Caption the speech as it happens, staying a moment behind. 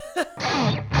And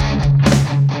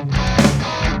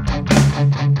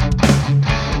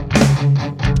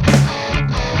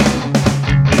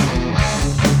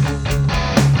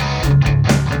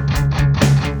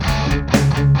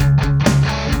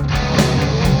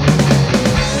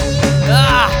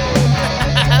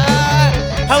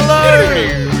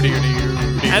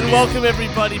welcome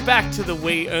everybody back to the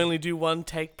We Only Do One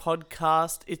Take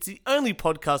podcast. It's the only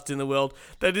podcast in the world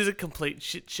that is a complete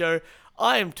shit show.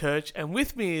 I am Turch, and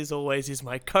with me as always is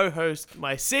my co-host,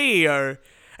 my CEO,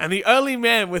 and the only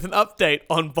man with an update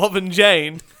on Bob and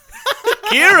Jane,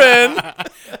 Kieran.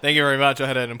 Thank you very much. I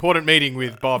had an important meeting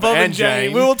with Bob and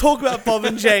Jane. We will talk about Bob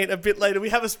and Jane a bit later. We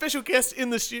have a special guest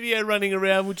in the studio running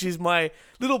around, which is my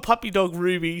little puppy dog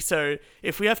Ruby. So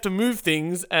if we have to move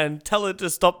things and tell her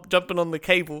to stop jumping on the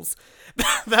cables,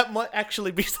 that might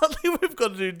actually be something we've got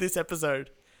to do this episode.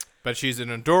 But she's an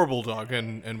adorable dog,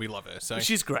 and we love her. So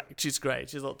she's great. She's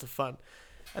lots of fun,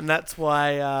 and that's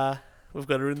why we've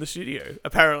got her in the studio.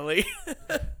 Apparently,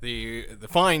 the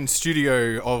fine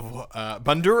studio of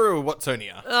Bundoora,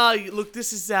 Watsonia. Look,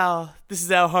 this is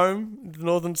our home, the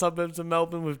northern suburbs of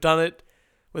Melbourne. We've done it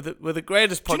with the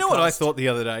greatest podcast. Do you know what I thought the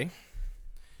other day?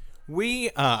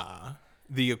 We are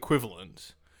the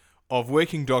equivalent of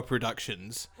Working Dog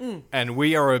Productions, and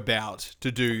we are about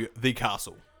to do The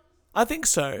Castle. I think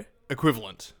so.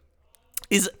 Equivalent.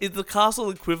 Is The Castle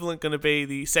equivalent going to be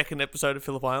the second episode of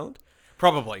Phillip Island?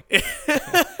 Probably. And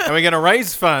we're going to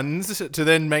raise funds to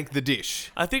then make the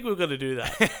dish. I think we're going to do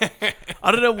that.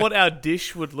 I don't know what our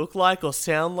dish would look like or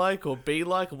sound like or be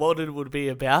like, or what it would be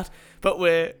about, but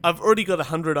I've already got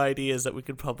 100 ideas that we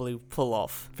could probably pull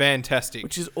off. Fantastic.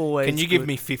 Which is always Can you give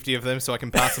me 50 of them so I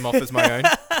can pass them off as my own?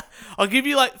 I'll give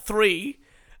you like 3,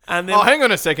 and then... Oh, hang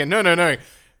on a second. No.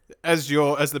 As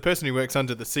the person who works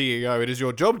under the CEO, it is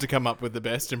your job to come up with the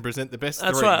best and present the best.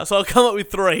 That's 3. right. So I'll come up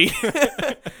with 3,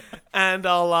 and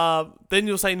I'll then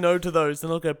you'll say no to those,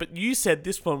 and I'll go, but you said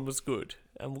this one was good,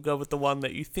 and we'll go with the one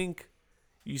that you think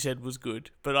you said was good,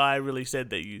 but I really said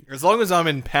that you... As long as I'm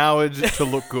empowered to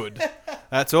look good,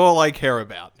 that's all I care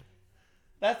about.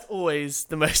 That's always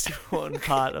the most important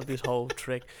part of this whole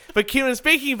trick. But Kieran,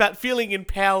 speaking about feeling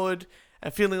empowered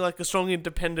and feeling like a strong,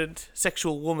 independent,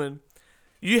 sexual woman,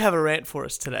 you have a rant for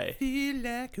us today. Feel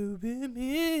like a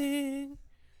woman.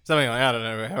 Something like, I don't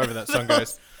know, however that song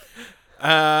goes.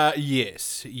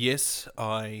 Yes,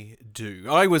 I do.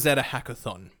 I was at a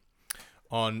hackathon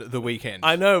on the weekend.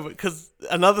 I know, because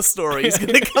another story is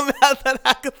going to come out of that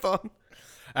hackathon.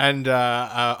 And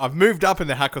I've moved up in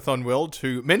the hackathon world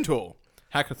to mentor.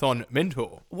 Hackathon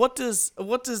mentor. What is a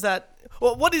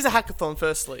hackathon,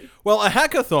 firstly? Well, a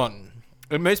hackathon,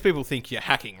 most people think you're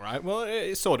hacking, right? Well,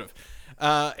 it's sort of.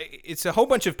 It's a whole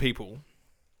bunch of people.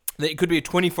 It could be a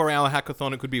 24-hour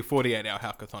hackathon. It could be a 48-hour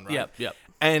hackathon, right? Yep.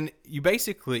 And you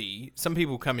basically, some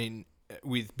people come in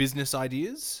with business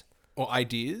ideas or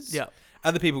ideas. Yeah.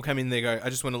 Other people come in, they go,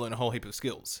 I just want to learn a whole heap of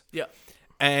skills. Yeah.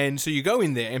 And so you go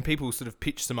in there and people sort of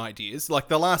pitch some ideas. Like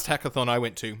the last hackathon I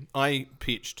went to, I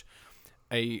pitched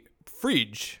a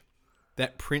fridge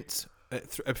that prints, a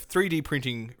 3D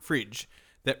printing fridge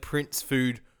that prints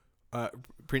food,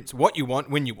 prints what you want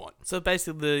when you want. So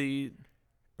basically...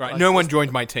 Right, no one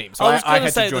joined my team, so I was going had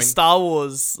to say to join. the Star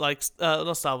Wars,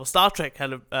 not Star Wars, Star Trek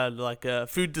had a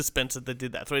food dispenser that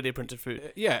did that, 3D printed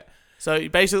food. Yeah. So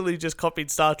you basically just copied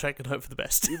Star Trek and hope for the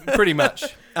best. Pretty much.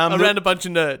 Around a bunch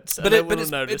of nerds. But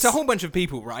it's a whole bunch of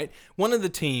people, right? One of the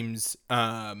teams,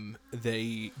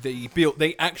 they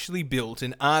actually built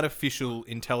an artificial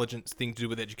intelligence thing to do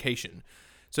with education.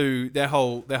 So their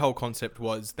whole concept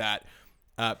was that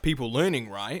people learning,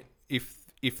 right,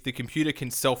 if the computer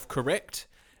can self-correct,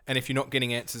 and if you're not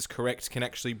getting answers correct, can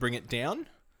actually bring it down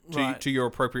to your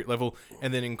appropriate level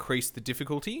and then increase the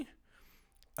difficulty.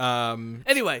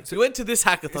 Anyway, so we went to this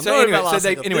hackathon.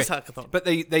 This hackathon. But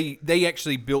they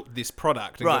actually built this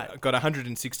product and right. got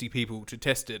 160 people to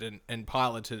test it and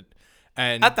pilot it.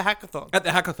 And at the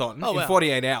hackathon? In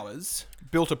 48 hours,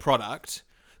 built a product.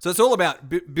 So it's all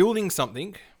about building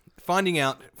something, finding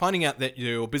out that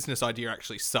your business idea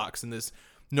actually sucks and there's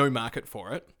no market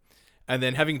for it, and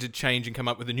then having to change and come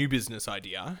up with a new business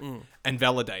idea and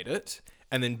validate it,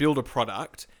 and then build a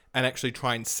product and actually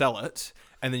try and sell it,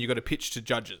 and then you've got to pitch to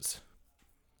judges.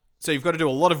 So you've got to do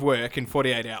a lot of work in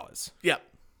 48 hours. Yeah.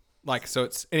 So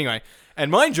it's... Anyway, and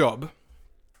my job...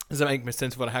 Does that make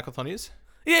sense of what a hackathon is?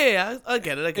 Yeah, I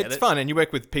get it. It's fun, and you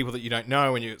work with people that you don't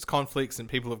know, and it's conflicts, and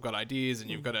people have got ideas, and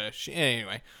you've got to...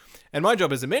 Anyway. And my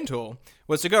job as a mentor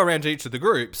was to go around to each of the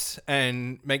groups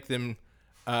and make them...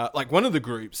 one of the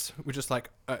groups were just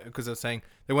because I was saying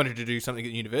they wanted to do something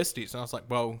at universities, and I was like,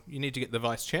 well, you need to get the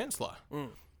vice chancellor.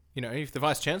 You know, if the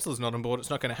Vice Chancellor's not on board, it's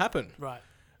not going to happen. Right.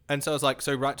 And so I was like,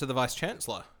 so write to the Vice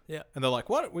Chancellor. Yeah. And they're like,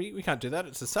 what? We can't do that.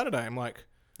 It's a Saturday. I'm like,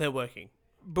 They're working.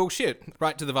 bullshit.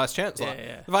 Write to the Vice Chancellor.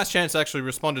 Yeah. The Vice Chancellor actually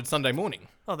responded Sunday morning.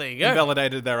 Oh, there you go. And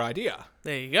validated their idea.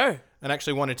 There you go. And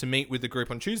actually wanted to meet with the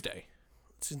group on Tuesday.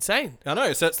 It's insane. I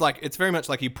know. So it's very much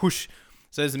like you push.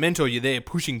 So as a mentor, you're there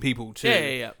pushing people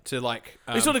to to like.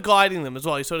 You're sort of guiding them as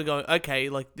well. You're sort of going, okay,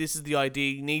 like this is the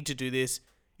idea. You need to do this.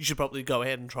 You should probably go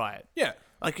ahead and try it. Yeah,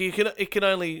 Like it can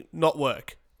only not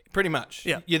work. pretty much.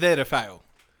 Yeah. You're there to fail.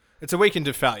 It's a weekend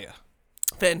of failure.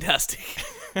 Fantastic.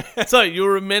 So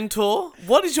you're a mentor.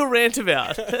 What is your rant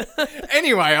about?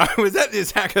 Anyway, I was at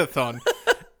this hackathon,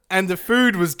 and the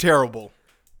food was terrible.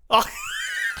 Oh,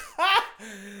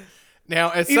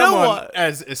 Now, as You know someone what?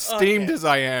 as esteemed Okay. as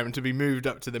I am to be moved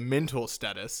up to the mentor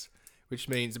status, which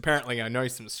means apparently I know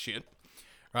some shit,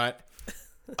 right?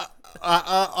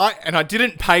 I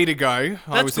didn't pay to go.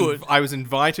 That's good. I was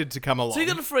invited to come along. so you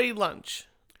got a free lunch.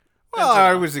 Well,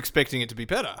 I was expecting it to be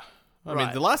better. I mean,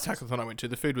 Right. the last hackathon I went to,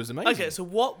 the food was amazing. Okay, so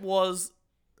what was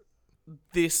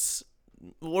this?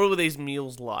 What were these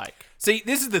meals like? See,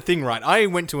 this is the thing, right? I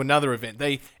went to another event.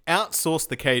 They outsourced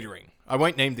the catering. I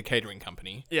won't name the catering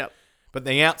company, Yeah. but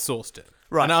they outsourced it.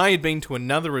 Right. And I had been to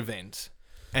another event,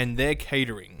 and their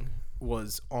catering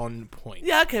was on point.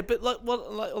 Yeah. Okay, but like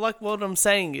what I'm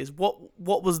saying is, what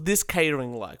was this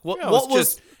catering like? What Yeah, what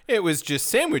was it was just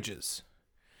sandwiches.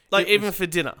 like even for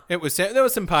dinner? It was there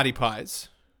was some party pies,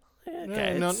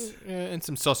 Okay. and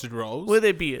some sausage rolls. Were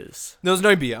there beers? There was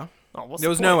no beer. Oh, what's There the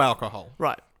was no point? alcohol.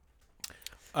 Right.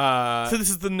 Uh, So this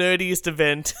is the nerdiest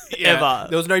event yeah, ever.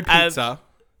 There was no And- pizza.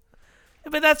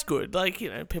 but that's good. Like,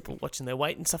 people watching their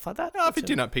weight and stuff like that. No, That's for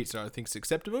dinner pizza, I think it's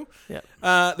acceptable. Yeah.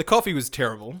 The coffee was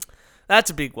terrible. That's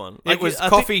a big one. It was I think-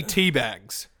 coffee tea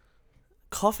bags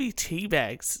coffee tea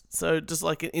bags. So just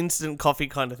like an instant coffee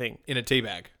kind of thing in a tea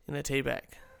bag. in a tea bag.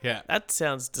 Yeah, That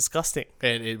sounds disgusting.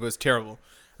 and it was terrible.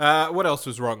 What else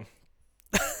was wrong?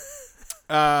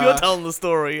 You're telling the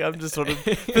story. I'm just sort of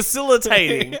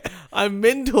facilitating. I'm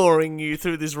mentoring you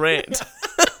through this rant.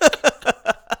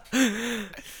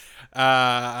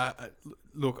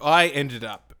 Look, I ended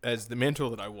up as the mentor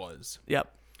that I was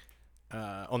Yep.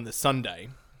 on the Sunday.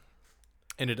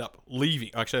 Ended up leaving.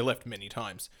 Actually, I left many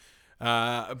times.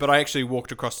 But I actually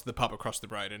walked across to the pub across the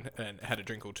road and had a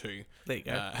drink or two. There you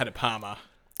go. Had a Palmer.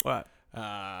 Right.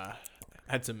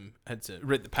 Had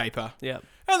read the paper. Yep.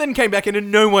 And then came back in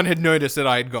and no one had noticed that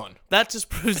I had gone. That just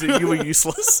proves that you were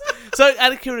useless. So,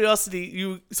 out of curiosity,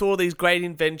 you saw these great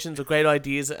inventions or great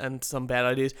ideas and some bad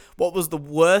ideas. What was the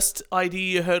worst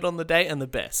idea you heard on the day and the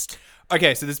best?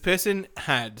 Okay, so this person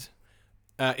had,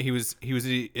 he was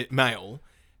a male,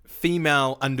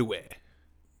 female underwear.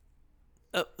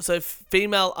 So,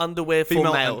 female underwear for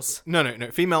males. No,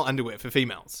 female underwear for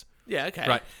females. Yeah, okay.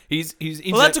 Right. He's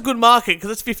Well, that's a good market because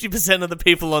that's 50% of the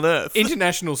people on Earth.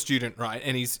 international student, right?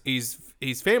 And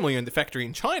his family owned the factory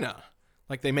in China.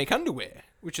 Like, they make underwear,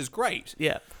 which is great.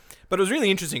 Yeah. But it was really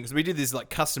interesting because we did this like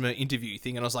customer interview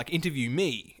thing, and I was like, interview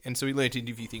me. And so we learned to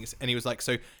interview things, and he was like,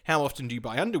 so how often do you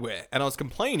buy underwear? And I was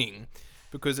complaining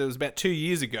because it was about 2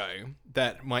 years ago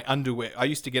that I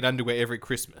used to get underwear every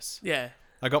Christmas. Yeah.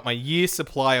 I got my year's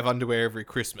supply of underwear every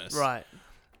Christmas. Right.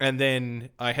 And then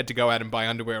I had to go out and buy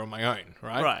underwear on my own,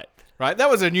 right? Right. Right? That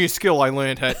was a new skill I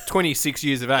learned at 26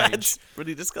 years of age. That's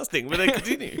pretty disgusting, but then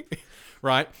continue.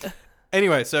 Right?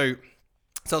 Anyway, so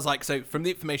I was like, so from the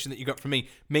information that you got from me,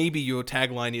 maybe your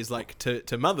tagline is like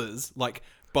to mothers, like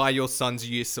buy your son's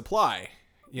year's supply.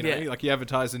 You know, Yeah. like you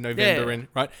advertise in November Yeah. and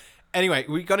right. Anyway,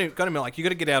 we got him like you got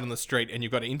to get out on the street and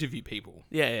you've got to interview people.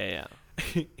 Yeah.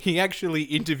 He actually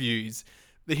interviews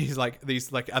these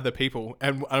other people,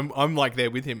 and I'm like there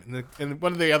with him, and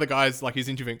one of the other guys like he's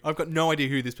interviewing. I've got no idea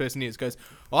who this person is. Goes,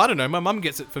 well, I don't know. My mum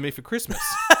gets it for me for Christmas.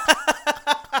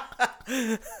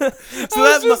 So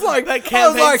that's just like that I was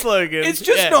campaign like, slogan. It's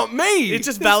just Yeah. not me. It's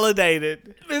just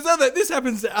validated. This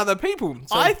happens to other people.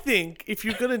 So, I think if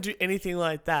you're gonna do anything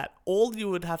like that, all you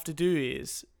would have to do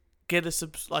is get a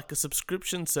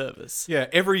subscription service. yeah,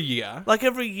 every year. Like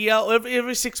every year, or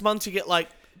every 6 months, you get like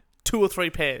 2 or 3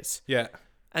 pairs, Yeah.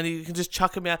 and you can just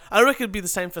chuck them out. I reckon it'd be the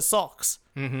same for socks.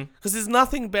 Because there's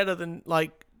nothing better than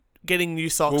like getting new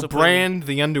socks. We'll or putting- brand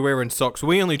the underwear and socks.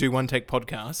 We only do One Take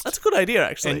Podcast. That's a good idea,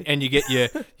 actually. and you get your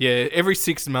every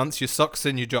 6 months your socks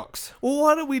and your jocks. Well,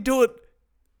 why don't we do it?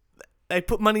 They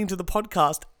put money into the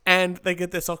podcast and they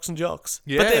get their socks and jocks.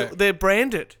 Yeah. But they're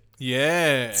branded.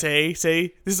 Yeah. See?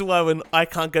 This is why when I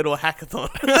can't go to a hackathon,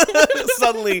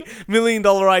 suddenly $1 million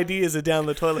ideas are down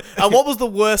the toilet. And what was the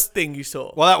worst thing you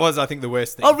saw? Well, that was I think the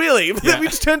worst thing. Oh, really? Yeah. We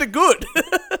just turned it good.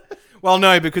 Well,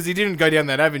 no, because he didn't go down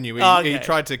that avenue. He, Oh, okay. he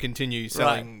tried to continue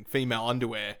selling female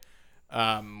underwear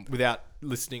without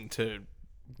listening to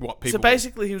what people... So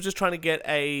basically, he was just trying to get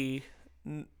a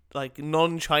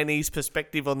non-Chinese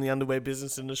perspective on the underwear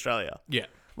business in Australia. Yeah.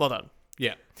 Well done.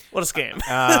 Yeah. What a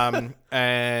scam.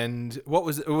 And what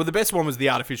was... Well, the best one was the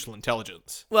artificial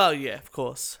intelligence. Well, yeah, of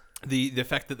course. The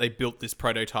fact that they built this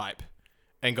prototype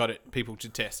and got people to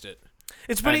test it.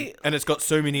 It's pretty... And it's got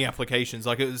so many applications.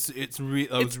 Like, it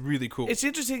was really cool. It's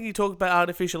interesting you talk about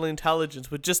artificial intelligence,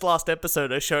 but just last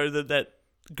episode I showed that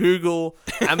Google,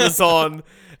 Amazon,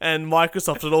 and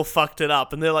Microsoft had all fucked it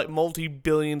up, and they're like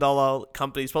multi-billion-dollar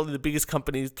companies, probably the biggest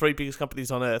companies, 3 biggest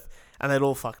companies on Earth, and they'd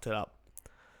all fucked it up.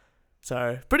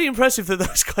 So, pretty impressive that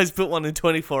those guys built one in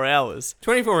 24 hours.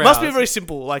 24 hours. Must be very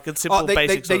simple, like a simple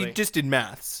basic They just did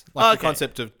maths, like Okay. the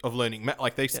concept of learning math.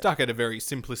 Like they stuck at a very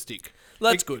simplistic.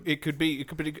 That's good. It could be.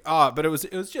 But it was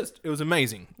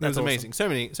amazing. That's it was amazing. So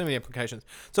many applications.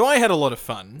 So I had a lot of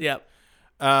fun. Yeah.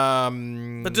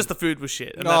 But Just the food was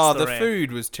shit. And the rant.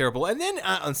 food was terrible. And then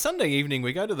on Sunday evening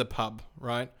we go to the pub,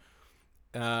 right?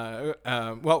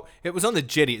 Well, it was on the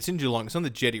jetty. It's in Geelong. It's on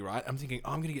the jetty, right? I'm thinking,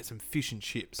 I'm going to get some fish and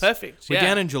chips. Perfect. We're yeah.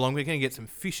 down in Geelong. We're going to get some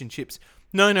fish and chips.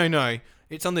 No.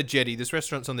 It's on the jetty. This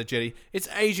restaurant's on the jetty. It's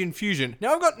Asian fusion.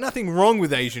 Now, I've got nothing wrong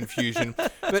with Asian fusion,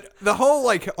 but the whole,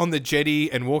 on the jetty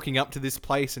and walking up to this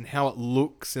place and how it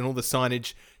looks and all the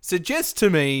signage suggests to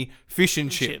me fish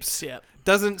and chips. Yeah.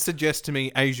 Doesn't suggest to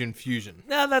me Asian fusion.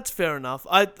 No, that's fair enough.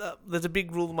 There's a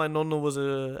big rule. My nonna was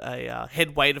a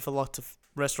head waiter for lots of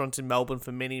restaurants in Melbourne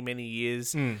for many, many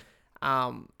years. And,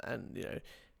 the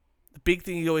big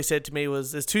thing he always said to me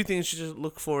was, there's 2 things you should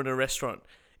look for in a restaurant.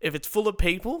 If it's full of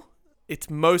people, it's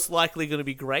most likely going to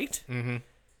be great. Mm-hmm.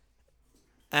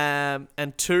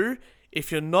 And 2,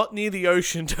 if you're not near the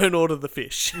ocean, don't order the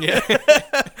fish. Yeah.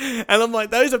 And I'm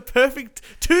like, those are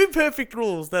two perfect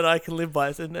rules that I can live by.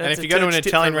 And if you go to an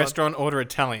Italian restaurant, order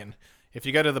Italian. If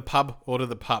you go to the pub, order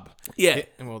the pub. Yeah.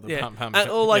 Well, the Yeah. pub.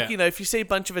 Or if you see a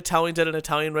bunch of Italians at an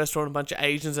Italian restaurant, a bunch of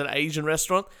Asians at an Asian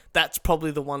restaurant, that's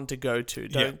probably the one to go to.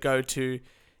 Don't go to,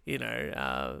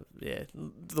 the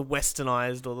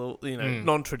westernized or the,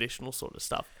 non-traditional sort of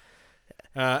stuff.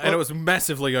 And it was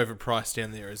massively overpriced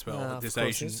down there as well. This of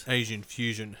course Asian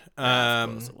fusion, of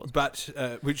course it was.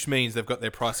 but which means they've got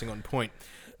their pricing on point.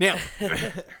 Now,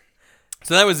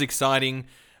 so that was exciting.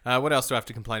 What else do I have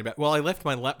to complain about? Well, I left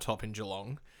my laptop in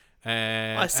Geelong.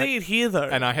 I see it here though,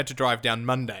 and I had to drive down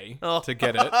Monday to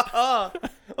get it. Well,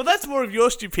 that's more of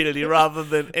your stupidity rather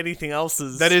than anything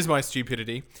else's. That is my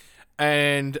stupidity,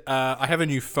 and I have a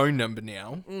new phone number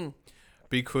now.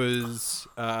 Because,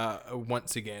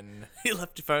 once again... You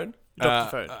left your phone? You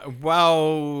dropped your phone?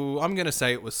 Well, I'm going to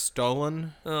say it was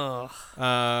stolen. Oh.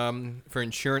 For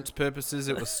insurance purposes,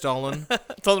 it was stolen.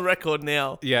 It's on the record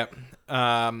now. Yeah.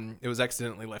 It was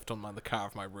accidentally left on the car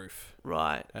of my roof.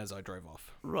 Right. As I drove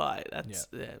off. Right. That's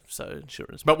so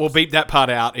insurance. But we'll beep that part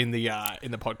out in the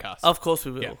podcast. Of course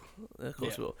we will. Yeah. Of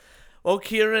course we will. Well,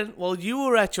 Kieran, while you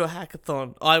were at your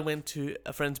hackathon, I went to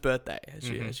a friend's birthday, as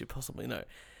you possibly know.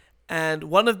 And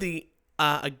one of the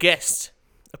a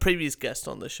previous guest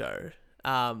on the show,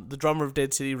 the drummer of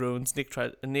Dead City Ruins, Nick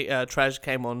Traj,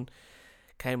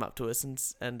 came up to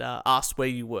us and asked where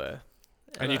you were.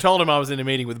 And you told him I was in a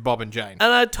meeting with Bob and Jane.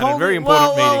 And I told him, very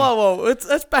important meeting. Whoa.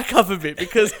 Let's back up a bit,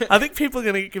 because I think people are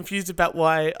going to get confused about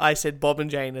why I said Bob and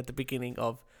Jane at the beginning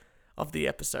of the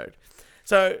episode.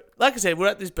 So, like I said, we're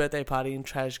at this birthday party and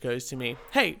Traj goes to me,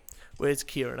 "Hey, where's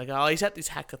Kieran?" I go, "Oh, he's at this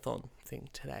hackathon thing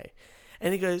today."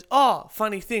 And he goes, "Oh,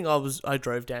 funny thing, I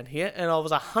drove down here and I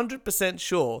was 100%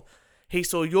 sure he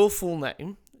saw your full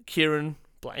name, Kieran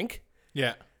Blank,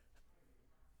 yeah,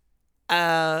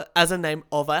 as a name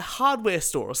of a hardware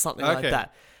store or something like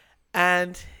that."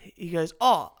 And he goes,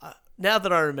 "Oh, now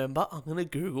that I remember, I'm going to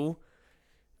Google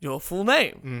your full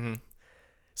name." Mm-hmm.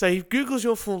 So he Googles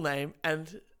your full name,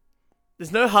 and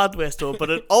there's no hardware store, but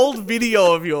an old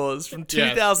video of yours from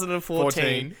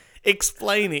 2014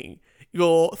 explaining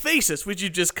your thesis, which you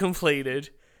just completed,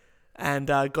 and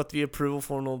got the approval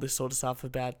for, and all this sort of stuff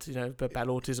about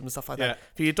autism and stuff like that.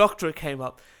 For your doctorate came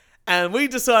up, and we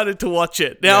decided to watch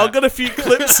it. Now I've got a few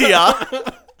clips here.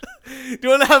 Do you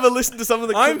want to have a listen to some of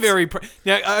the clips? I'm very...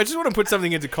 Now, I just want to put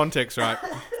something into context, right?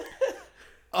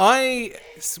 I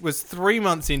was 3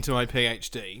 months into my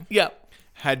PhD. Yeah.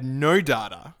 Had no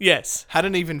data. Yes.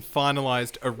 Hadn't even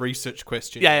finalised a research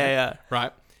question. Yeah.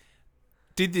 Right?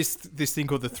 Did this thing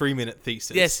called the 3-minute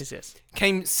thesis. Yes.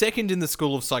 Came second in the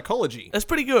School of Psychology. That's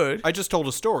pretty good. I just told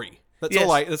a story. That's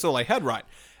Yes. all I had, right?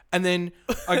 And then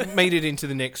I made it into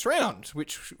the next round,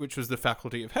 which was the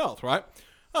Faculty of Health, right?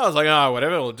 I was like,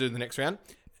 whatever, I'll do the next round.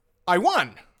 I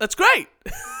won. That's great.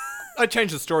 I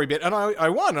changed the story a bit, and I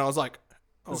won. And I was like,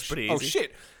 That's pretty oh easy.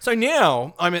 shit. So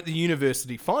now I'm at the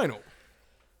university final.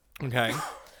 Okay.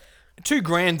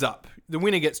 $2,000 up. The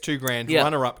winner gets $2,000. Yeah.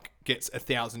 Runner up gets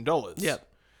 $1,000. Yeah.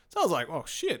 So I was like, oh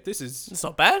shit, It's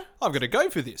not bad. I've got to go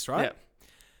for this, right?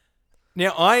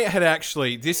 Yeah. Now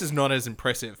this is not as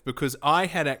impressive because I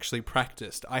had actually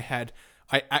practiced. I had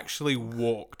actually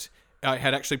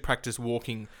practiced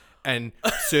walking and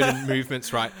certain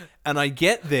movements, right? And I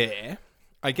get there,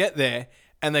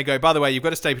 and they go, by the way, you've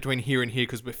got to stay between here and here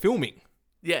because we're filming.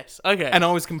 Yes. Okay. And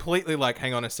I was completely like,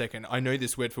 hang on a second, I know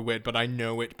this word for word, but I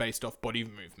know it based off body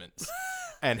movements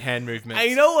and hand movements. And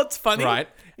you know what's funny? Right.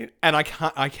 And I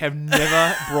have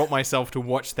never brought myself to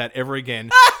watch that ever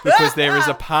again because there is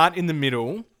a part in the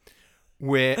middle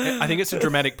where I think it's a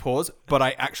dramatic pause, but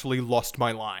I actually lost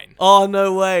my line. Oh,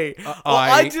 no way.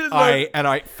 I didn't know. And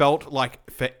I felt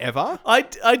like forever. I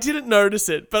didn't notice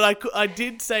it, but I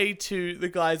did say to the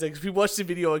guys, like, we watched the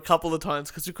video a couple of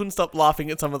times because we couldn't stop laughing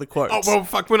at some of the quotes. Oh, well,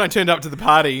 fuck, when I turned up to the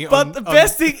party. But the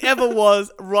best thing ever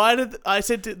was, I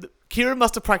said to Kieran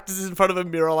must have practiced this in front of a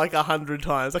mirror like 100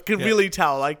 times. I could really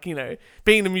tell, like, you know,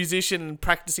 being a musician and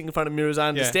practicing in front of mirrors, I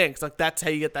understand. Because, like, that's how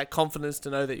you get that confidence to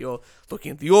know that you're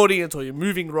looking at the audience or you're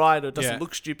moving right or it doesn't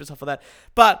look stupid, stuff like that.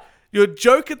 But your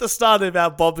joke at the start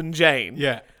about Bob and Jane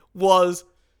was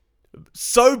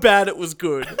so bad it was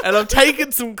good. And I've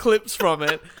taken some clips from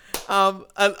it. And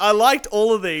I liked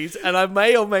all of these, and I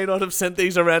may or may not have sent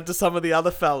these around to some of the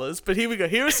other fellas. But here we go.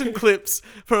 Here are some clips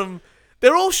from...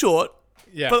 They're all short.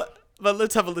 Yeah. But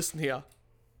let's have a listen here.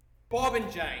 Bob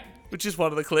and Jane. Which is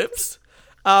one of the clips.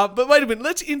 But wait a minute.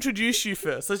 Let's introduce you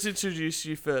first.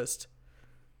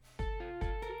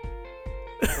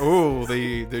 Oh,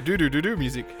 the do-do-do-do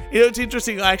music. You know, it's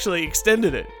interesting. I actually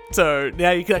extended it. So now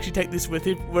you can actually take this with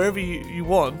you wherever you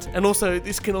want. And also,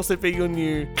 this can also be your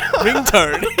new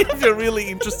ringtone if you're really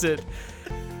interested.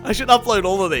 I should upload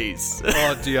all of these.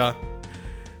 Oh, dear.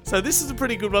 So this is a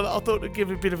pretty good one. I thought I'd give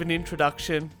a bit of an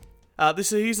introduction.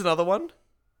 Here's another one.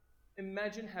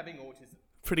 Imagine having autism.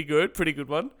 Pretty good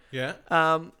one. Yeah.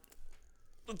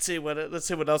 Let's see what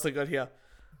else I got here.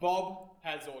 Bob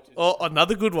has autism. Oh,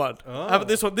 another good one. Oh. How about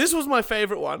this one? This was my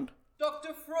favorite one.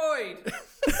 Dr. Freud.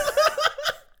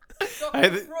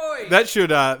 Dr. Freud. That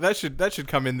should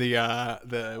come in the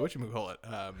whatchamacallit?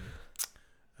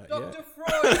 Dr.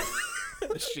 Freud.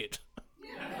 Shit.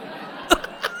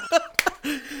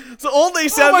 So all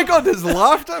these sound. Oh my god, there's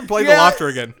laughter. Play the laughter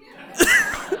again.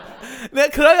 Now,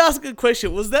 can I ask a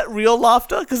question? Was that real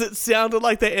laughter? Because it sounded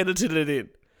like they edited it in.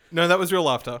 No, that was real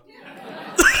laughter.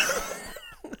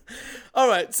 All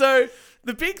right, so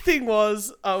the big thing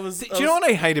was Do you know what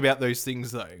I hate about those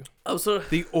things though? I was sort of,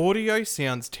 the audio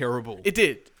sounds terrible. it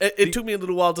did. It took me a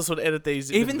little while to sort of edit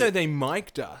these. Even though they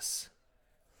mic'd us,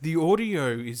 the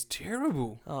audio is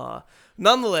terrible.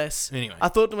 Nonetheless, anyway, I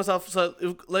thought to myself.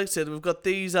 So, like I said, we've got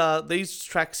these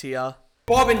tracks here.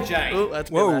 Bob and Jane. Oh, that's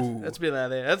a bit loud. That's a bit loud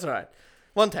there. That's all right.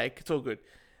 One take. It's all good.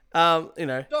 You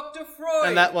know, Dr. Freud.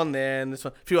 And that one there, and this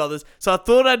one, a few others. So I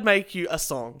thought I'd make you a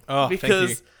song. Oh, because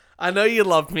thank you. I know you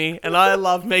love me, and I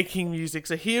love making music.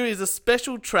 So here is a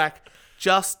special track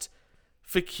just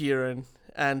for Kieran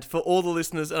and for all the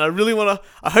listeners. And I really want to.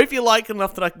 I hope you like it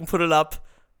enough that I can put it up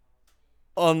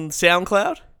on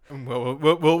SoundCloud. Well,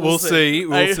 we'll see.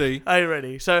 We'll see. Are you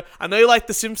ready? So I know you like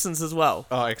The Simpsons as well.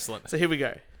 Oh, excellent. So here we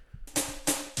go.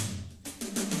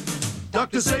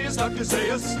 Dr. Zayas, Dr.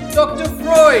 Zayas. Dr.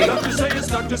 Freud. Dr.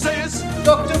 Zayas, Dr. Zayas.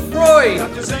 Dr. Freud.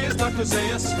 Dr. Zayas, Dr.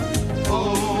 Zayas.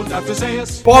 Oh, Dr.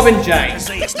 Zayas. Bob and Jane.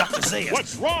 Zayas, Dr. Zayas.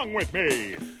 What's wrong with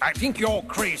me? I think you're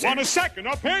crazy. Want a second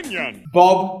opinion?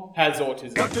 Bob has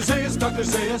autism. Dr. Zayas, Dr.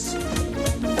 Zayas.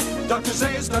 Dr.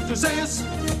 Zayas, Dr. Zayas.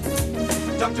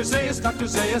 Dr. Zayas, Dr.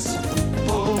 Zayas.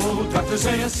 Oh, Dr.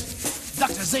 Zayas.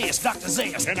 Dr. Zayas, Dr.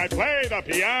 Zayas. Can I play the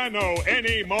piano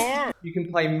anymore? You can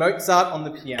play Mozart on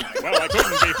the piano. Well, I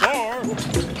couldn't before.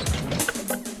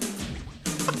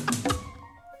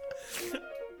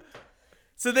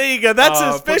 So there you go. That's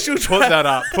a special track. Put that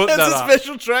up. That's a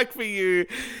special track for you.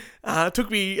 It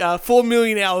took me 4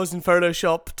 million hours in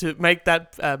Photoshop to make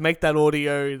that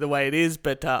audio the way it is,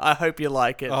 but I hope you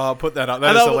like it. Oh, put that up.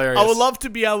 That is hilarious. I would love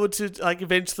to be able to like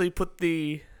eventually put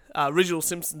the original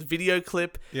Simpsons video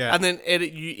clip and then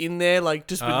edit you in there, like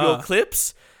just with your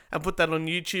clips, and put that on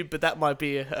YouTube. But that might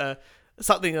be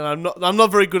something that I'm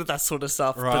not very good at that sort of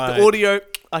stuff. Right. But the audio,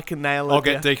 I can nail it. I'll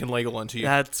get Deacon Legal onto you.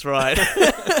 That's right.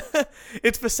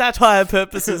 It's for satire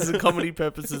purposes and comedy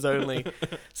purposes only.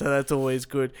 So that's always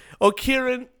good. Or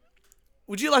Kieran,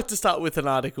 would you like to start with an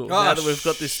article now that we've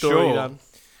got this story done?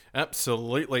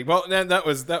 Absolutely. Well, that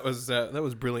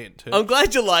was brilliant too. I'm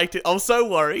glad you liked it. I was so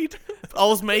worried I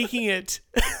was making it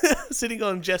sitting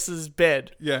on Jess's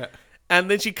bed. Yeah. And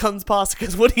then she comes past and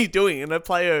goes, "What are you doing?" And I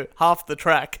play her half the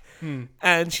track.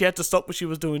 And she had to stop what she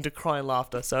was doing to cry and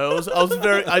laughter. So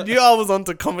I knew I was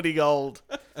onto comedy gold.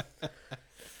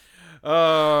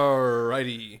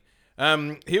 Alrighty.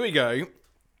 Here we go.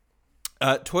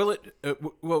 Toilet.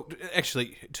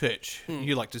 Actually, Turch,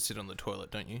 you like to sit on the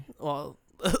toilet, don't you? Well,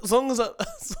 as long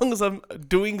as I'm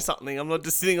doing something, I'm not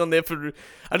just sitting on there for.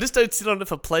 I just don't sit on it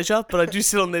for pleasure, but I do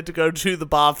sit on there to go to the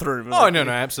bathroom. Oh, no,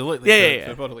 absolutely. Yeah,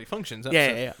 For bodily functions.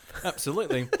 Yeah.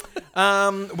 Absolutely.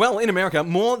 Well, in America,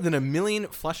 more than 1 million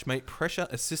FlushMate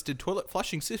pressure-assisted toilet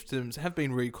flushing systems have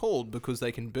been recalled because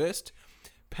they can burst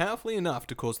powerfully enough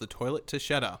to cause the toilet to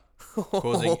shatter,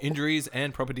 causing injuries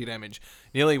and property damage.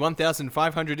 Nearly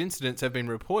 1,500 incidents have been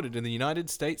reported in the United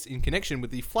States in connection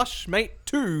with the FlushMate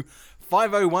 2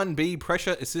 501B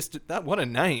pressure-assisted... What a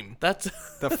name. That's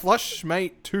The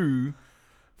FlushMate 2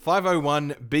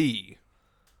 501B.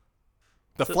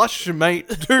 The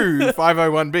FlushMate 2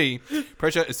 501B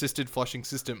pressure-assisted flushing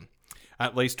system.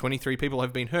 At least 23 people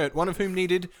have been hurt, one of whom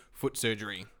needed foot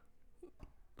surgery.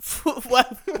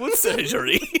 foot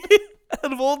surgery.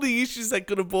 Out of all the issues that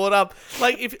could have brought up,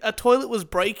 like if a toilet was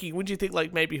breaking, wouldn't you think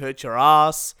like maybe hurt your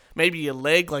ass, maybe your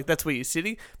leg, like that's where you're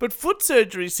sitting? But foot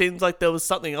surgery seems like there was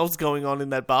something else going on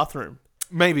in that bathroom.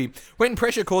 Maybe. When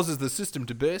pressure causes the system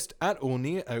to burst at or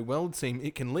near a weld seam,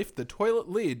 it can lift the toilet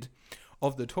lid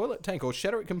of the toilet tank or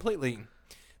shatter it completely,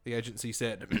 the agency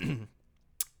said. Be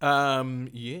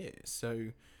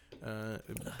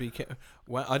careful.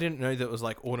 Well, I didn't know that it was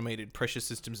like automated pressure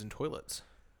systems in toilets.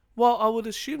 Well, I would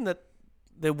assume that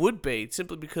there would be,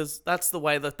 simply because that's the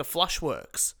way that the flush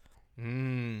works.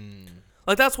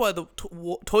 Like, that's why the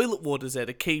toilet water's there,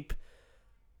 to keep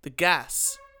the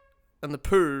gas and the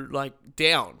poo, like,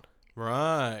 down.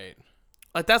 Right.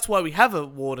 Like, that's why we have a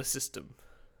water system.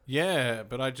 Yeah,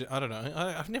 but I don't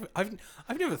know.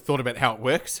 I've never thought about how it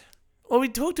works. Well, we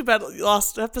talked about it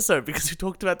last episode because we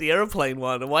talked about the aeroplane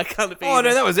one, and why can't it be... Oh,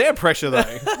 no, that was air pressure,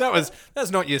 though.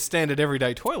 That's not your standard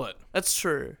everyday toilet. That's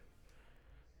true.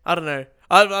 I don't know.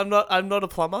 I'm not a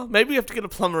plumber. Maybe we have to get a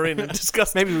plumber in and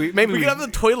discuss. Maybe we can have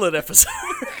the toilet episode.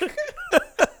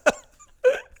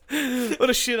 What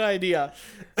a shit idea.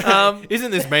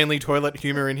 Isn't this mainly toilet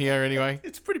humor in here anyway?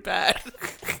 It's pretty bad.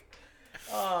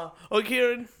 Well,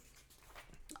 Kieran,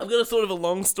 I've got a sort of a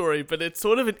long story, but it's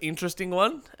sort of an interesting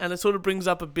one, and it sort of brings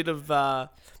up a bit of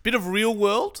real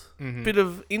world, bit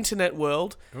of internet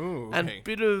world, Ooh, okay. and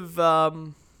bit of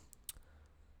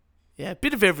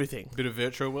bit of everything. Bit of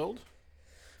virtual world?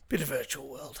 Bit of virtual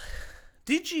world.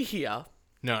 Did you hear?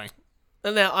 No.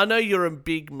 And now, I know you're a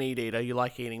big meat eater. You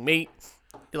like eating meat.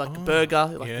 You like the burger.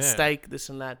 You like the steak, this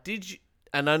and that. Did you?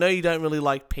 And I know you don't really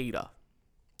like PETA.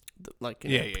 Like,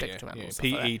 protect from animals,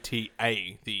 stuff like that.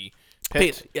 PETA, the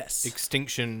PETA, yes.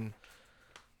 Extinction...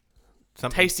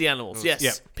 something. Tasty animals, yes.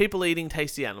 Yep. People eating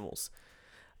tasty animals.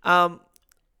 So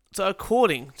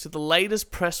according to the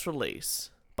latest press release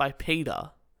by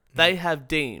PETA, they have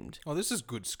deemed... Oh, this is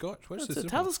good scotch. What is this?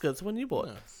 Tell us good. It's the one you bought.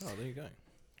 Oh, there you go.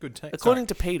 Good taste. According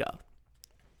to PETA,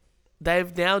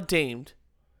 they've now deemed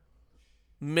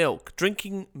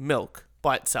drinking milk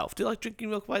by itself. Do you like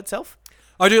drinking milk by itself?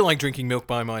 I do like drinking milk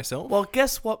by myself. Well,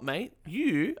 guess what, mate?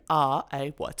 You are a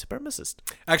white supremacist.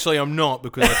 Actually, I'm not,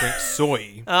 because I drink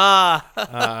soy.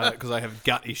 Because I have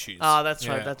gut issues. That's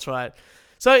right, that's right.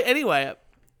 So anyway,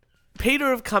 PETA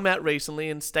have come out recently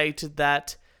and stated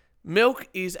that milk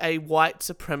is a white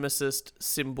supremacist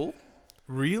symbol.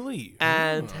 Really?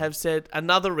 And have said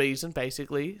another reason,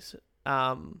 basically,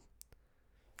 to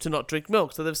not drink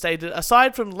milk. So they've stated,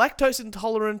 aside from lactose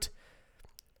intolerant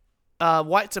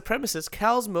white supremacists,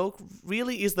 cow's milk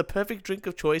really is the perfect drink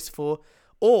of choice for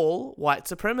all white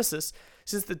supremacists,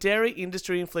 since the dairy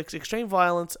industry inflicts extreme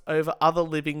violence over other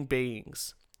living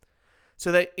beings.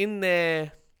 So they, in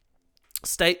their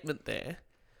statement there,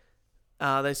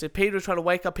 they said, PETA is trying to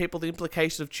wake up people to the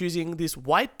implications of choosing this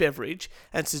white beverage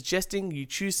and suggesting you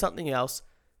choose something else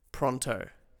pronto.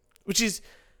 Which is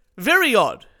very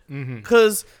odd.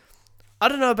 Because, I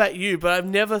don't know about you, but I've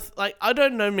never... I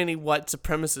don't know many white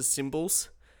supremacist symbols.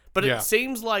 But it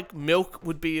seems like milk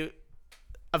would be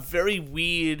a very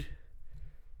weird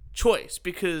choice.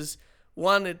 Because,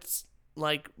 one, it's,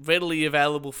 readily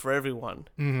available for everyone.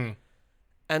 Mm-hmm.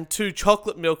 And two,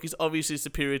 chocolate milk is obviously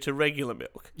superior to regular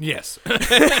milk. Yes.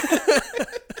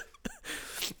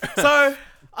 So,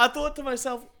 I thought to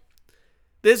myself,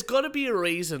 there's got to be a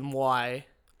reason why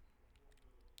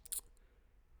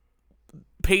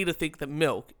PETA think that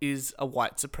milk is a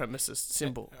white supremacist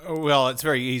symbol. Well, it's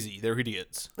very easy. They're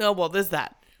idiots. Oh, well, there's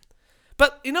that.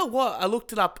 But you know what? I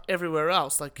looked it up everywhere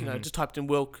else. Like, you know, just typed in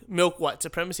milk white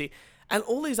supremacy. And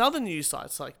all these other news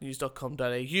sites like news.com.au,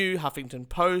 Huffington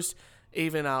Post,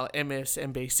 even our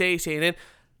MSNBC, CNN,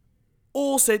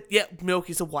 all said, yeah,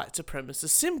 milk is a white supremacist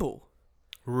symbol.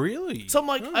 Really? So I'm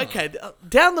like, okay,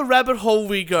 down the rabbit hole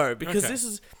we go, because Okay. this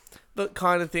is the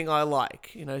kind of thing I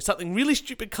like. You know, something really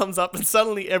stupid comes up and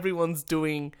suddenly everyone's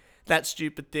doing that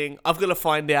stupid thing. I've got to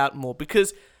find out more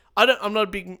because I don't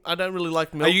really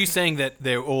like milk. Are you saying that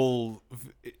they're all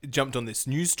jumped on this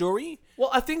news story Well,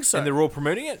 I think so. and they're all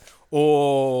promoting it,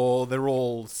 or they're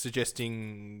all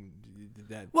suggesting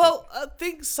that? Well, I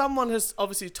think someone has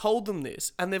obviously told them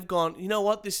this, and they've gone, you know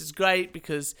what, this is great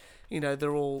because, you know,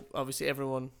 they're all, obviously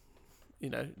everyone, you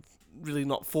know, really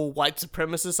not for white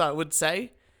supremacists, I would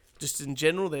say. Just in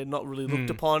general, they're not really looked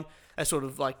upon as sort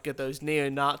of like get those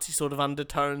neo-Nazi sort of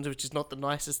undertones, which is not the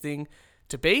nicest thing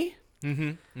to be.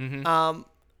 So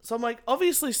I'm like,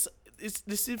 obviously,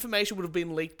 this information would have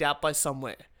been leaked out by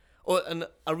somewhere, or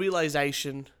a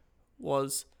realization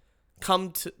was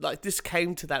came to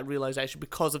that realization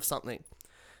because of something.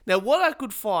 Now, what I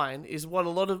could find is what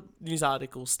a lot of news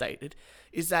articles stated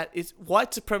is that white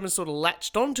supremacists sort of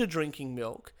latched onto drinking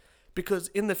milk because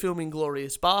in the film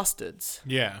Inglourious Bastards,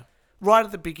 Yeah. right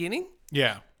at the beginning,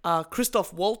 Yeah.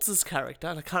 Christoph Waltz's character,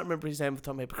 and I can't remember his name off the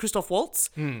top of my head, but Christoph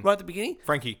Waltz, right at the beginning,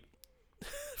 Frankie.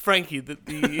 Frankie, the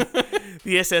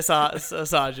SSR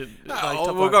sergeant.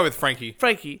 We'll go with Frankie.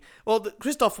 Frankie. Well,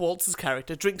 Christoph Waltz's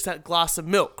character drinks that glass of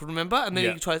milk, remember? And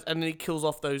then Yeah. he kills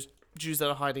off those Jews that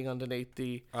are hiding underneath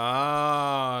the.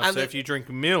 So the- if you drink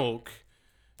milk,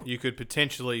 you could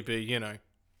potentially be, you know.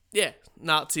 Yeah,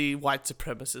 Nazi white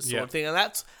supremacist sort of thing,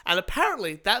 and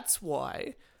apparently that's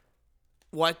why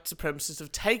white supremacists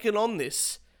have taken on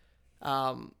this,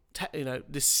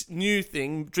 this new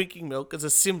thing, drinking milk as a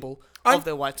symbol of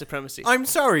their white supremacy. I'm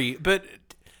sorry, but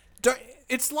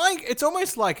it's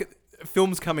almost like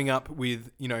films coming up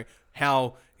with, you know,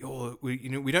 how we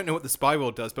don't know what the spy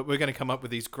world does, but we're going to come up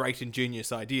with these great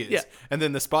ingenious ideas. Yeah. And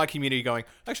then the spy community going,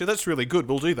 actually, that's really good.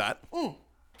 We'll do that.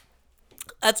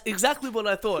 That's exactly what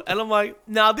I thought, and I'm like,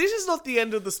 now this is not the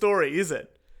end of the story, is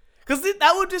it? Because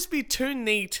that would just be too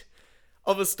neat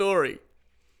of a story.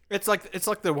 It's like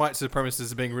the white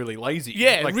supremacists are being really lazy.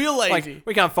 Yeah, real lazy. Like,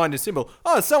 we can't find a symbol.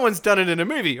 Oh, someone's done it in a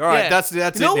movie. All right, Yeah. that's you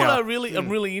know it what now. I'm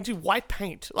really into? White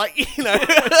paint. Like, you know,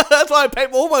 that's why I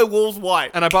paint all my walls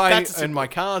white. And I buy, That's a and my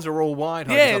cars are all white.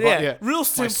 Yeah. Real My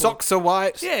simple. socks are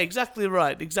white. Yeah, exactly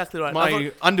right. My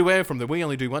I underwear from the We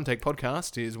Only Do One Take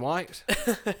podcast is white.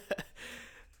 thought,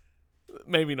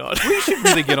 maybe not. We should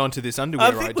really get onto this underwear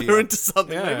I think idea. we're into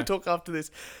something. Yeah. Maybe talk after this.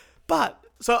 But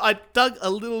so I dug a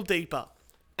little deeper,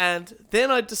 and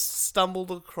then I just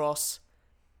stumbled across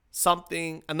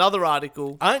another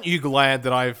article. Aren't you glad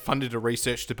that I've funded a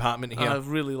research department here? I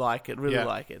really like it. Yeah.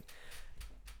 Like it.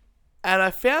 And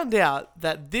I found out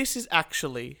that this is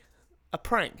actually a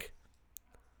prank.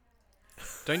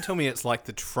 Don't tell me it's like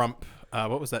the Trump.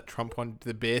 What was that Trump one?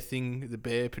 The bear thing, the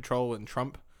bear patrol and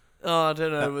Trump. Oh, I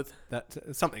don't know.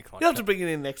 That something like You'll have that. to bring it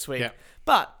in next week. Yeah.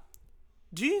 But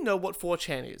do you know what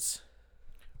 4chan is?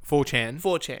 4chan,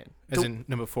 4chan. as in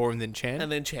number 4 and then Chan.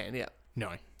 And then Chan, yeah.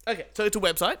 No. Okay, so it's a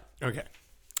website, Okay.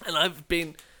 and I've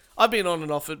been on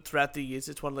and off it throughout the years.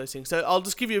 It's one of those things. So I'll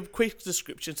just give you a quick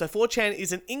description. So 4chan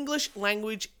is an English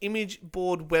language image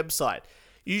board website.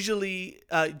 Usually,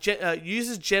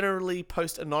 users generally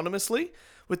post anonymously,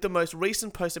 with the most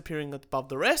recent post appearing above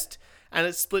the rest, and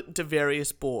it's split into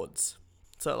various boards.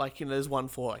 So, like, you know, there's one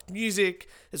for like music,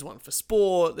 there's one for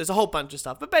sport, there's a whole bunch of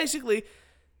stuff. But basically,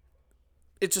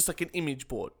 it's just like an image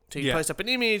board. So you Yeah. post up an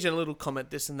image and a little comment,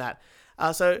 this and that.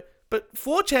 But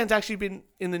 4chan's actually been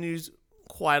in the news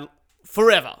quite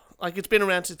forever. Like, it's been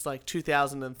around since like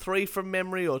 2003 from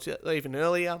memory, or even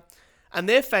earlier. And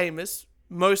they're famous,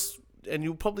 and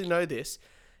you'll probably know this,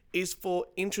 is for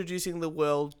introducing the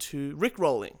world to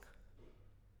Rickrolling.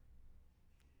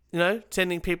 You know,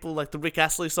 sending people like the Rick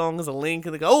Astley song as a link,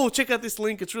 and they go, oh, check out this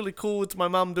link, it's really cool, it's my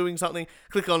mum doing something.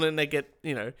 Click on it and they get,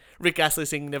 you know, Rick Astley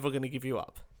singing Never Gonna Give You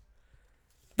Up.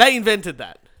 They invented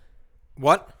that.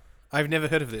 What? I've never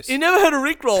heard of this. You never heard of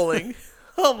Rickrolling?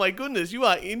 Oh my goodness, you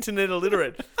are internet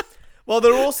illiterate. Well,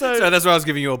 they're also... So that's why I was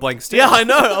giving you a blank stare. Yeah, I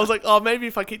know. I was like, oh, maybe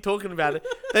if I keep talking about it.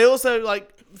 They also like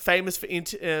famous for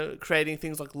creating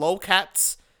things like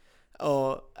lolcats.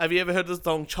 Or have you ever heard of the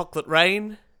song Chocolate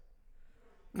Rain?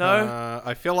 No?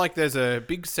 I feel like there's a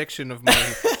big section of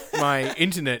my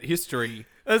internet history.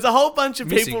 There's a whole bunch of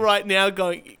Missing. people right now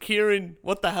going, Kieran,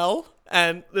 what the hell?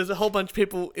 And there's a whole bunch of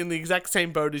people in the exact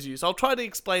same boat as you. So I'll try to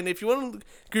explain. If you want to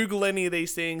Google any of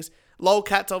these things,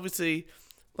 lolcats, obviously,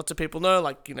 lots of people know,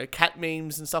 like, you know, cat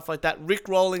memes and stuff like that. Rick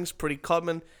Rolling's pretty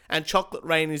common, and Chocolate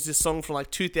Rain is this song from like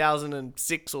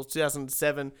 2006 or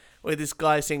 2007 where this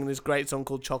guy singing this great song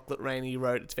called Chocolate Rain he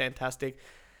wrote. It's fantastic.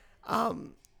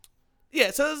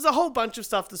 Yeah, so there's a whole bunch of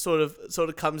stuff that sort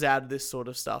of comes out of this sort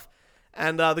of stuff.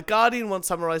 And The Guardian once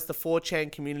summarized the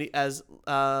 4chan community as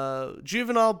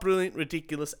juvenile, brilliant,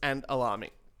 ridiculous, and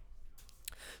alarming.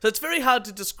 So it's very hard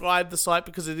to describe the site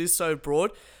because it is so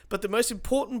broad, but the most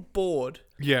important board,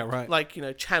 Yeah, right. like, you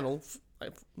know, channel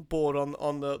like, board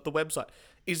on the website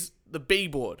is the B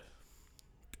board,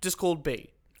 just called B.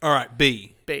 All right,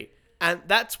 B. And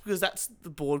that's because that's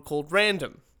the board called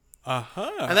Random.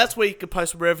 Uh-huh. And that's where you can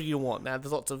post wherever you want. Now,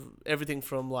 there's lots of everything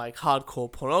from, like,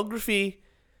 hardcore pornography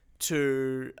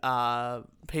to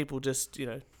people just, you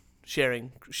know,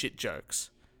 sharing shit jokes.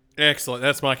 Excellent.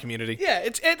 That's my community. Yeah,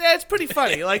 it's pretty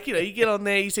funny. Like, you know, you get on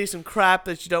there, you see some crap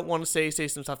that you don't want to see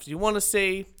some stuff that you want to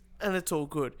see, and it's all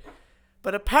good.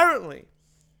 But apparently...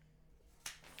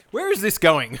 Where is this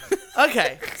going?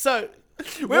 Okay, so...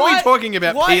 Where are we talking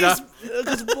about, Peter?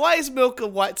 Why is milk a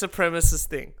white supremacist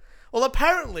thing? Well,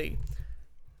 apparently,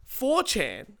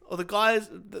 4chan, or the guys,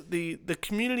 the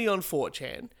community on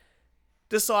 4chan,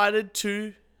 decided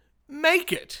to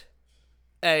make it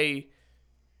a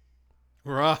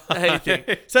thing.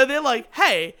 So they're like,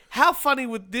 hey, how funny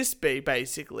would this be,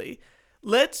 basically?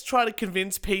 Let's try to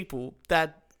convince people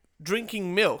that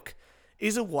drinking milk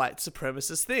is a white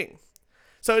supremacist thing.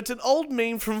 So it's an old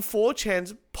meme from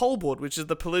 4chan's poll board, which is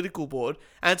the political board,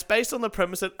 and it's based on the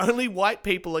premise that only white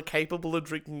people are capable of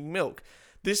drinking milk.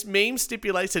 This meme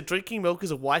stipulates that drinking milk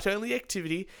is a white-only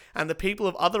activity, and the people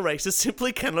of other races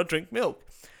simply cannot drink milk.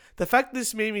 The fact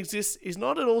this meme exists is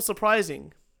not at all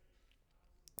surprising.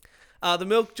 The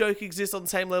milk joke exists on the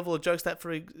same level of jokes that,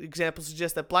 for example,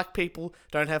 suggest that black people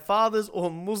don't have fathers,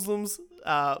 or Muslims,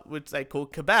 which they call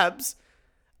kebabs,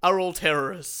 are all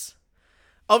terrorists.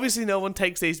 Obviously, no one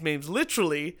takes these memes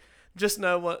literally, just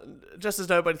as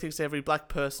nobody thinks every black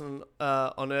person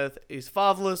on Earth is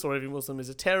fatherless or every Muslim is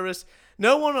a terrorist.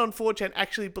 No one on 4chan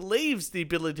actually believes the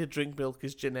ability to drink milk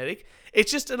is genetic.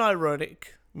 It's just an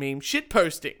ironic meme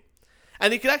shitposting.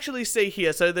 And you can actually see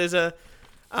here, so there's a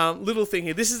little thing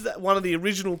here. This is one of the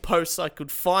original posts I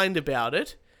could find about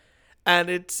it.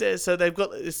 And it says, so they've got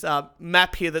this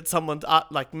map here that someone's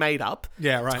made up.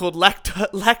 Yeah, right. It's called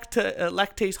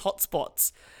lactase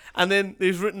hotspots. And then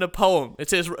there's written a poem. It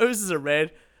says, roses are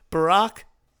red, Barack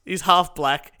is half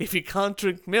black. If you can't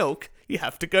drink milk, you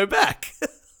have to go back.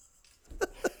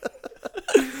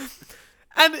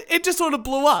 And it just sort of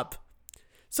blew up.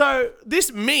 So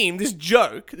this meme, this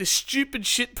joke, this stupid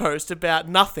shitpost about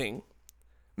nothing,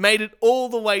 made it all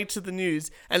the way to the news,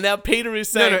 and now Peter is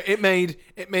saying... No, it made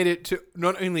it to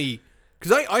not only...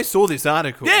 Because I saw this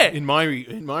article in my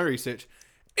research.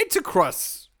 It's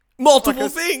across... multiple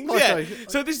things,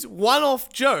 So this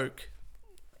one-off joke,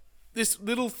 this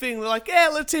little thing, they're like, yeah,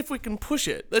 let's see if we can push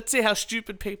it. Let's see how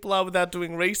stupid people are without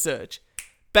doing research.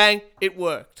 Bang, it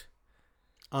worked.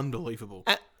 Unbelievable.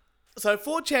 So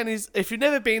 4chan is, if you've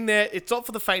never been there, it's not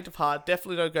for the faint of heart.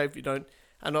 Definitely don't go if you don't,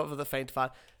 and not for the faint of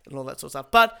heart. And all that sort of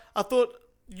stuff. But I thought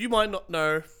you might not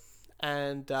know,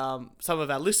 and some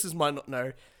of our listeners might not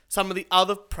know, some of the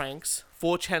other pranks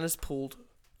 4chan has pulled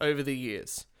over the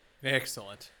years.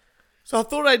 Excellent. So I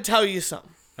thought I'd tell you some.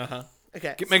 Uh-huh.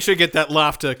 Okay. Make sure you get that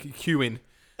laughter cue in.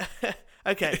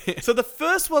 Okay. So the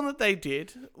first one that they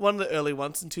did, one of the early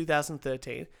ones in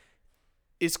 2013,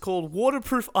 is called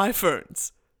waterproof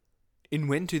iPhones. In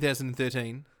when?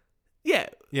 2013? Yeah.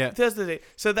 Yeah.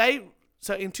 2013.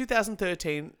 So in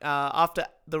 2013, after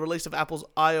the release of Apple's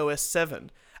iOS 7,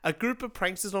 a group of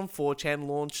pranksters on 4chan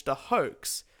launched a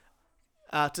hoax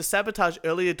to sabotage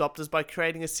early adopters by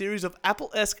creating a series of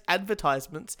Apple-esque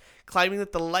advertisements claiming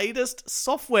that the latest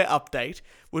software update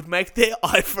would make their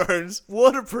iPhones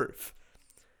waterproof.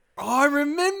 Oh, I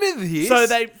remember this. So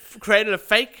they created a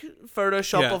fake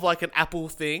Photoshop Yeah. of like an Apple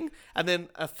thing, and then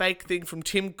a fake thing from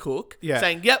Tim Cook Yeah.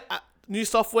 saying, yep, new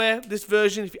software, this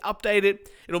version, if you update it,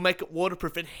 it'll make it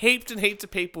waterproof. And heaps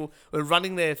of people were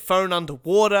running their phone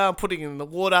underwater, putting it in the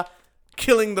water,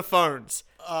 killing the phones.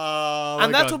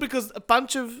 And that's all because a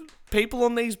bunch of people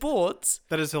on these boards.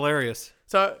 That is hilarious.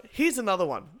 So here's another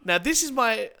one. Now, this is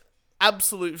my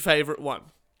absolute favorite one.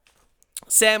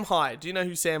 Sam Hyde. Do you know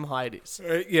who Sam Hyde is?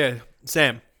 Yeah,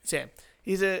 Sam.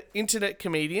 He's an internet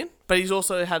comedian, but he's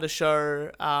also had a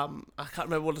show, I can't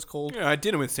remember what it's called. Yeah, I had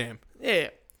dinner with Sam. Yeah.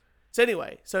 So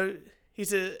anyway,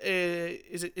 he's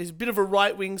a bit of a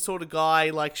right-wing sort of guy,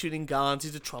 like shooting guns.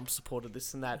 He's a Trump supporter,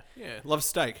 this and that. Yeah, loves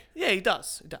steak. Yeah, he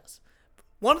does.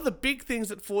 One of the big things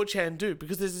that 4chan do,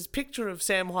 because there's this picture of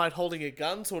Sam Hyde holding a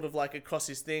gun sort of like across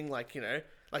his thing, like, you know,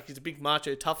 Like, he's a big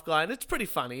macho tough guy, and it's pretty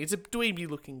funny. He's a dweeby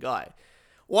looking guy.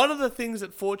 One of the things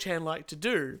that 4chan like to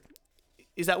do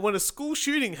is that when a school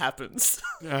shooting happens...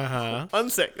 Uh-huh. 1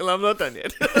 second, I'm not done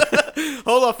yet.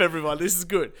 Hold off, everyone. This is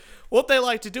good. What they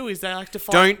like to do is they like to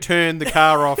find... Don't turn the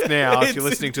car off now if you're It's-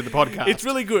 listening to the podcast. It's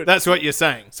really good. That's what you're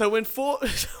saying. So when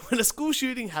a school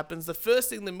shooting happens, the first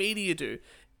thing the media do,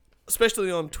 especially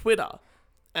on Twitter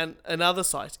and other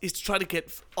sites, is to try to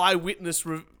get eyewitness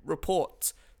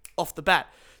reports off the bat.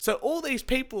 So all these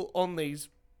people on these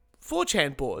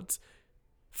 4chan boards,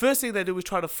 first thing they do is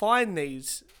try to find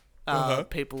these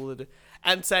people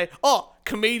and say, oh,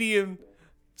 comedian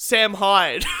Sam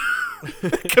Hyde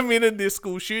committed this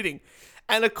school shooting.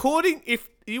 And if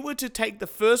you were to take the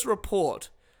first report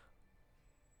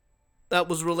that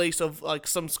was released of like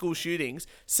some school shootings,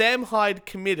 Sam Hyde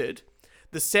committed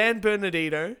the San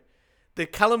Bernardino, the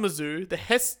Kalamazoo, the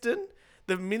Heston,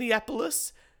 the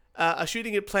Minneapolis, a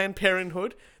shooting at Planned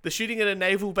Parenthood, the shooting at a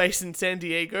naval base in San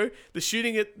Diego, the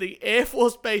shooting at the Air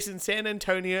Force Base in San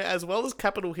Antonio, as well as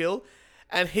Capitol Hill,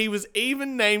 and he was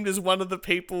even named as one of the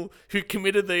people who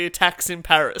committed the attacks in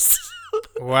Paris.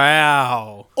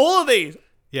 Wow. All of these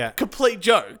Yeah. complete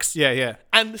jokes. Yeah.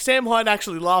 And Sam Hyde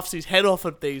actually laughs his head off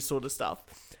at these sort of stuff.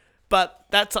 But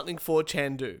that's something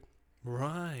 4chan do.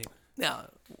 Right. Now,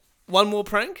 one more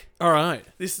prank. All right.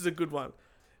 This is a good one.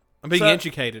 I'm being So-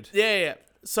 educated. Yeah.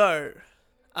 So,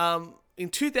 in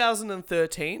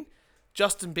 2013,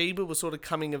 Justin Bieber was sort of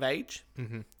coming of age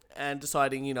and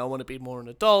deciding, I want to be more an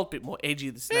adult, a bit more edgy.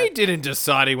 This and He that. didn't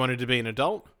decide he wanted to be an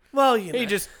adult. Well, He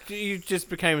just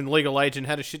became a legal age and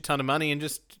had a shit ton of money and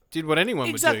just did what anyone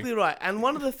would exactly do. right. And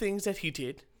one of the things that he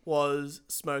did was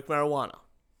smoke marijuana.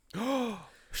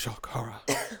 Shock horror.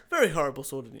 Very horrible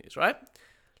sort of news, right?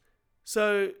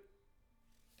 So,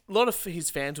 a lot of his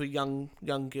fans were young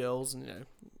girls, and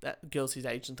girls his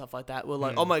age and stuff like that were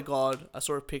like, "Oh my god, I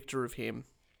saw a picture of him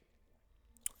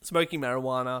smoking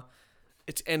marijuana.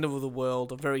 It's end of the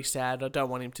world. I'm very sad. I don't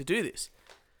want him to do this."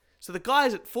 So the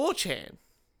guys at 4chan,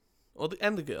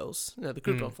 and the girls, the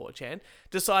group on 4chan,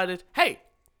 decided, "Hey,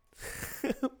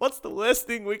 what's the worst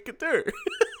thing we could do?"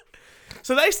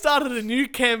 So they started a new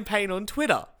campaign on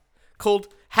Twitter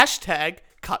called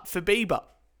 #CutForBieber.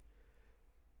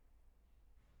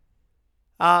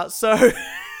 So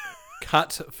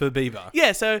Cut for Bieber.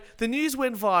 yeah, so the news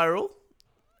went viral.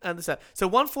 And so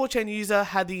one 4chan user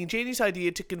had the ingenious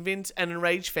idea to convince an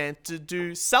enraged fan to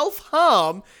do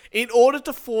self-harm in order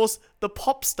to force the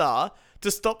pop star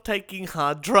to stop taking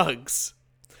hard drugs.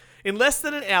 In less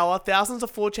than an hour, thousands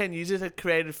of 4chan users had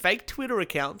created fake Twitter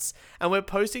accounts and were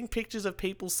posting pictures of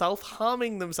people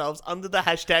self-harming themselves under the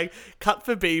hashtag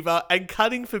 #CutForBieber and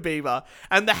 #CuttingForBieber,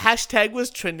 and the hashtag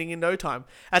was trending in no time.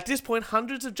 At this point,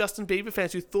 hundreds of Justin Bieber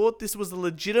fans who thought this was a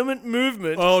legitimate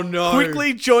movement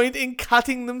quickly joined in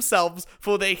cutting themselves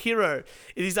for their hero.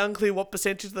 It is unclear what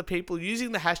percentage of the people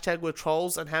using the hashtag were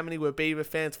trolls and how many were Bieber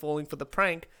fans falling for the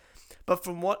prank. But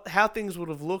from how things would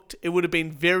have looked, it would have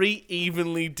been very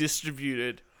evenly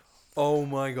distributed. Oh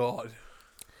my god.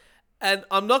 And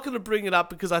I'm not going to bring it up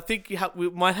because I think we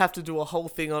might have to do a whole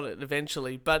thing on it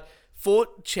eventually. But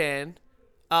 4chan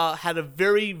had a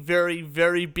very, very,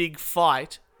 very big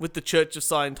fight with the Church of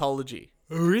Scientology.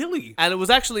 Really? And it was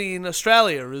actually in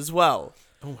Australia as well.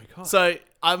 Oh my god. So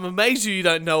I'm amazed you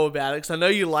don't know about it because I know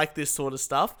you like this sort of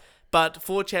stuff. But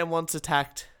 4chan once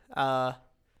attacked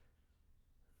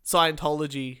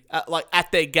Scientology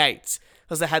at their gates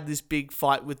because they had this big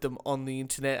fight with them on the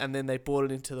internet and then they brought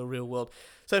it into the real world.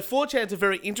 So 4chan's a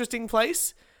very interesting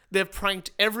place. They've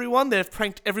pranked everyone. They've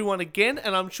pranked everyone again,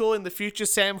 and I'm sure in the future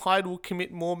Sam Hyde will commit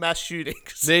more mass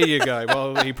shootings. There you go.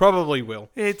 Well, he probably will.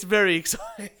 It's very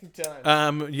exciting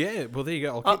time. Yeah. Well, there you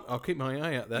go. I'll keep my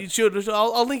eye out. That. You should.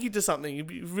 I'll link you to something. You'd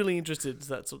be really interested.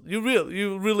 That's you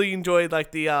really enjoyed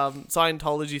like the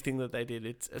Scientology thing that they did.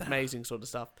 It's amazing sort of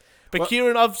stuff. But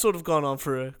Kieran, I've sort of gone on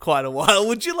for quite a while.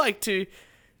 Would you like to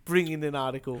bring in an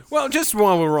article? Well, just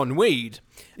while we're on weed,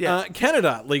 Yeah.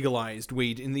 Canada legalized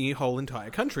weed in the whole entire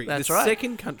country. That's the right.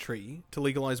 second country to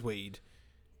legalize weed.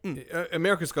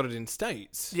 America's got it in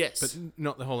states. Yes. But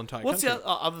not the whole entire What's country. the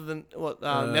other than what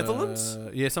Netherlands?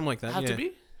 Yeah, something like that. Have yeah. to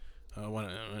be.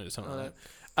 Something like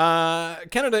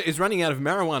that. Canada is running out of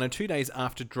marijuana 2 days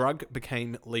after drug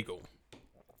became legal.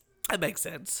 That makes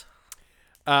sense.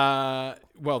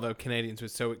 Well, the Canadians were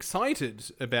so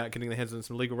excited about getting their hands on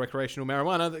some legal recreational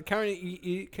marijuana that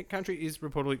the country is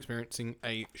reportedly experiencing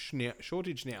a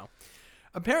shortage now.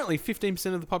 Apparently,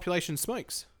 15% of the population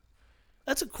smokes.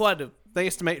 That's quite a. They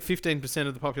estimate 15%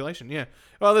 of the population, yeah.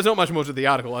 Well, there's not much more to the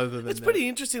article other than It's that. pretty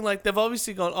interesting. Like they've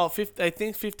obviously gone. They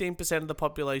think 15% of the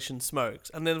population smokes,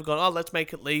 and then they've gone. Oh, let's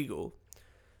make it legal.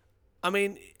 I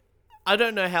mean, I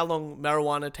don't know how long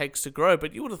marijuana takes to grow,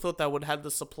 but you would have thought they would have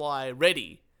the supply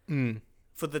ready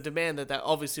for the demand that they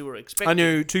obviously were expecting. I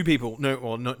knew two people. Know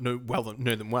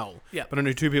them well. Yeah. But I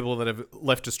knew two people that have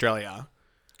left Australia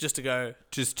Just to go,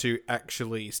 just to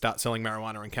actually start selling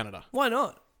marijuana in Canada. why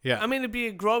not? Yeah. I mean, it'd be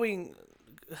a growing...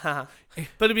 but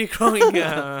it'd be a growing...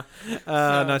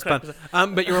 Nice pun.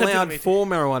 But you're Didn't allowed mean to. 4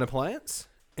 marijuana plants,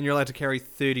 and you're allowed to carry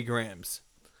 30 grams.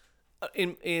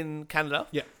 in Canada?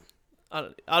 Yeah.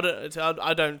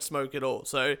 I don't smoke at all,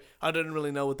 so I don't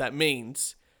really know what that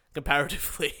means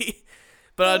comparatively.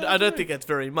 But I don't think that's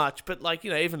very much. But like,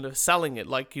 you know, even if selling it,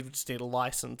 like you just need a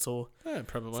license or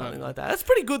Probably. something like that. That's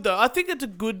pretty good though. I think it's a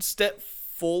good step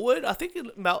forward. I think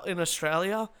in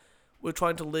Australia, we're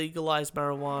trying to legalize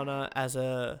marijuana as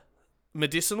a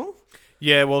medicinal.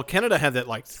 Yeah, well, Canada had that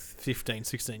like 15,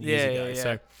 16 years ago, yeah.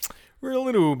 so we're a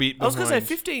little bit behind. I was going to say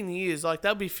 15 years, like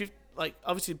that'd be like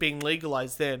obviously being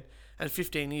legalized then, and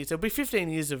 15 years. There'll be 15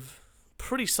 years of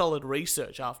pretty solid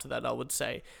research after that, I would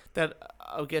say. That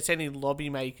I guess any lobby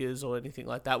makers or anything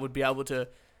like that would be able to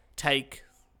take,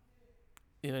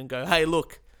 you know, and go, hey,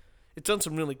 look, it's done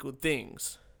some really good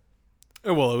things.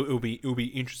 Oh, well, it'll be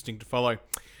interesting to follow.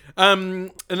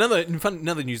 Another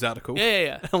news article.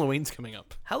 Yeah. Halloween's coming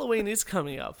up. Halloween is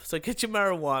coming up, so get your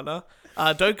marijuana.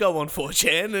 Don't go on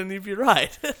 4chan, and if you're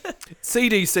right.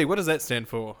 CDC, what does that stand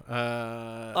for?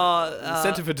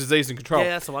 Centre for Disease and Control. Yeah,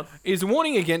 that's the one. Is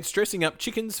warning against dressing up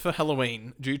chickens for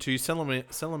Halloween due to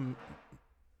salmonella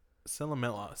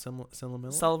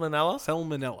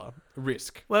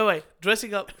risk. Wait.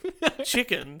 Dressing up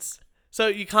chickens. So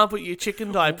you can't put your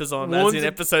chicken diapers on, as Warns in it-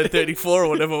 episode 34 or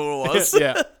whatever it was.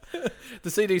 Yeah. The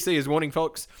CDC is warning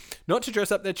folks not to dress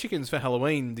up their chickens for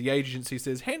Halloween. The agency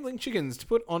says handling chickens to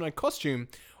put on a costume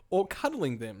or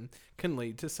cuddling them can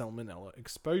lead to salmonella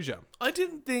exposure. I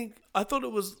thought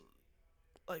it was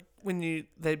like when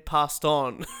they passed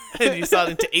on and you're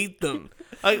starting to eat them.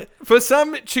 For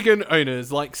some chicken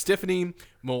owners, like Stephanie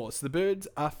Morse, the birds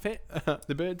are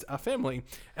family,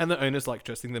 and the owners like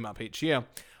dressing them up each year.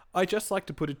 I just like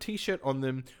to put a t-shirt on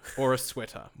them or a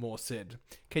sweater, Moore said.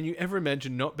 Can you ever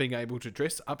imagine not being able to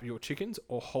dress up your chickens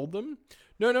or hold them?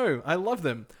 No, I love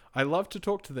them. I love to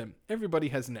talk to them. Everybody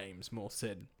has names, Moore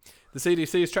said. The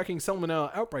CDC is tracking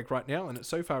salmonella outbreak right now, and it's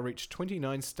so far reached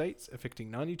 29 states, affecting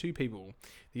 92 people.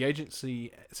 The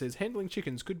agency says handling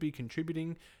chickens could be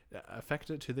contributing a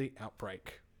factor to the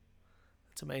outbreak.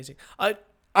 It's amazing.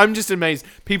 I'm just amazed.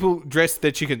 People dress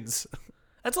their chickens.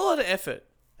 That's a lot of effort.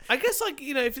 I guess, like,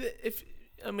 you know, if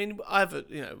I mean,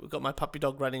 we've got my puppy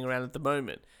dog running around at the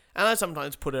moment, and I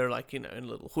sometimes put her, like, you know, in a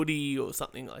little hoodie or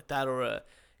something like that, or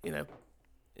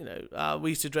we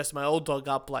used to dress my old dog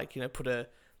up, like, you know, put a,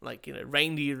 like, you know,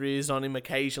 reindeer ears on him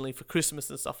occasionally for Christmas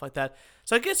and stuff like that.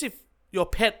 So I guess if your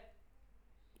pet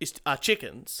are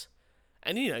chickens,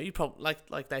 and, you know, you probably,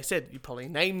 like they said, you probably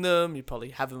name them, you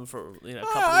probably have them for, you know, a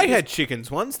couple of I years. had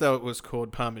chickens once, though it was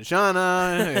called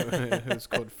Parmigiana, it was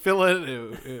called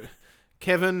Fillet,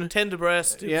 Kevin. Tender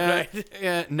breast. Yeah, Great.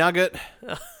 yeah, Nugget.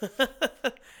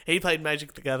 He played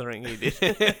Magic the Gathering, he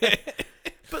did.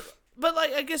 but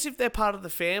like, I guess if they're part of the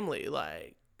family,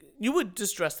 like, you would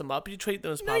just dress them up. You treat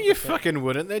them as No, part of you the family. fucking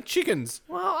wouldn't. They're chickens.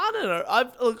 Well, I don't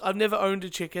know. I've never owned a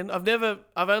chicken. I've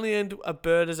only owned a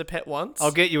bird as a pet once.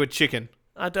 I'll get you a chicken.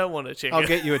 I don't want a chicken. I'll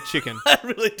get you a chicken. I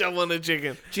really don't want a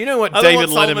chicken. Do you know what I don't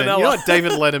David want Letterman? salmonella. You know what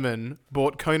David Letterman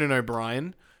bought Conan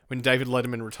O'Brien when David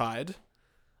Letterman retired?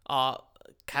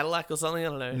 Cadillac or something? I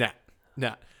don't know.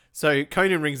 Nah. So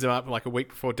Conan rings him up like a week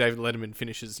before David Letterman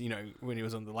finishes, you know, when he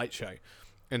was on The Late Show,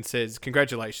 and says,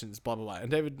 congratulations, blah, blah, blah. And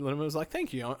David Letterman was like,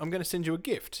 thank you, I'm going to send you a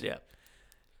gift. Yeah.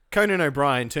 Conan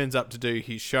O'Brien turns up to do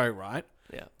his show, right?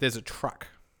 Yeah. There's a truck.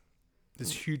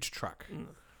 This huge truck.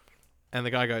 And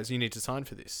the guy goes, you need to sign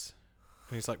for this.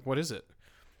 And he's like, what is it?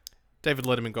 David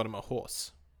Letterman got him a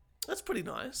horse. That's pretty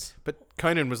nice. But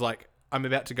Conan was like, I'm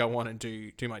about to go on and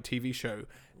do my TV show.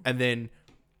 And then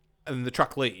the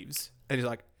truck leaves. And he's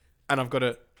like, and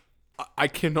I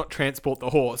cannot transport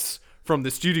the horse from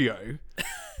the studio.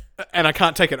 And I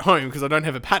can't take it home because I don't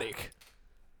have a paddock.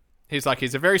 He's like,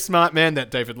 he's a very smart man, that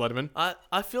David Letterman.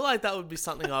 I feel like that would be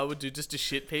something I would do just to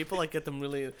shit people, like get them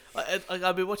really... Like,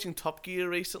 I've been watching Top Gear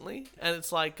recently, and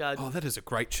it's like... Oh, that is a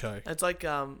great show. It's like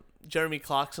Jeremy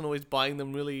Clarkson always buying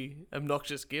them really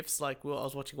obnoxious gifts. Like, I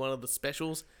was watching one of the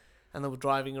specials, and they were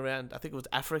driving around, I think it was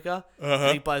Africa,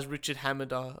 and he buys Richard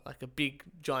Hammond like a big,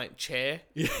 giant chair.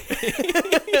 And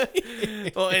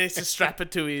it's to strap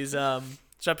it to his...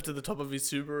 strap it to the top of his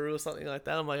Subaru or something like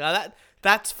that. I'm like,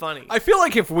 that's funny. I feel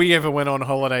like if we ever went on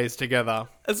holidays together...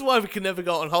 That's why we can never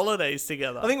go on holidays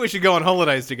together. I think we should go on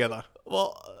holidays together.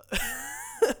 Well,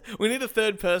 We need a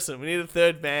third person. We need a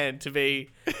third man to be,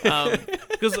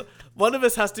 because one of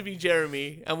us has to be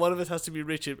Jeremy and one of us has to be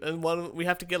Richard, and we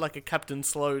have to get like a Captain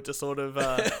Slow to sort of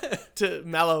to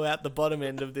mellow out the bottom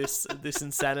end of this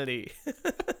insanity.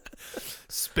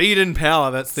 Speed and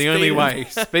power. That's the only way.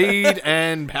 Speed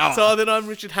and power. So then I'm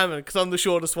Richard Hammond because I'm the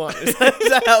shortest one. Is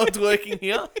that how it's working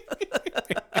here?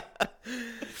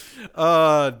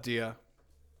 Oh dear.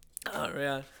 Oh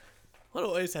yeah. Why do I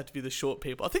always have to be the short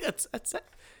people? I think that's that.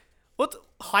 What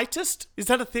heightest? Is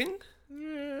that a thing?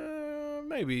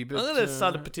 Maybe, but I'm gonna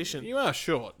start a petition. You are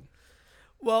short.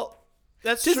 Well,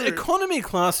 that's Does true. economy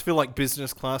class feel like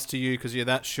business class to you because you're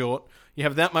that short? You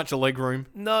have that much leg room?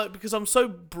 No, because I'm so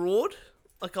broad.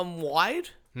 Like I'm wide.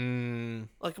 Hmm.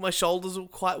 Like my shoulders are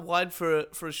quite wide for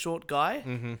a short guy.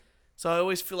 Mm-hmm. So I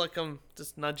always feel like I'm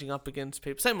just nudging up against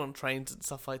people. Same on trains and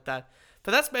stuff like that.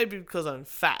 But that's maybe because I'm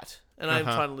fat and I'm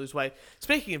trying to lose weight.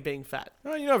 Speaking of being fat,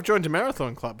 Oh, I've joined a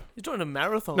marathon club. you're joining a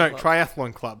marathon No, club.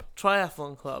 triathlon club.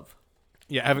 Triathlon club.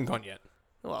 Yeah, I haven't gone yet.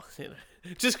 Well,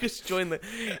 just because you join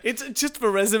it's just for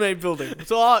resume building.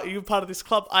 So, you're part of this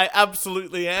club? I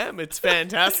absolutely am. It's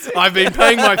fantastic. I've been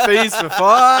paying my fees for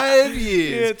 5 Yeah,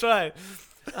 years. that's right.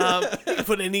 You can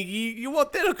put any you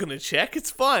want. They're not going to check.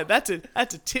 It's fine. That's a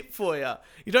tip for you.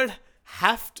 You don't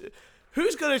have to.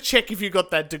 Who's going to check if you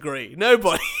got that degree?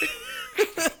 Nobody.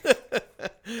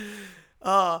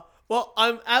 Well,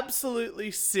 I'm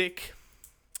absolutely sick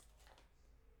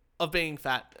of being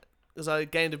fat because I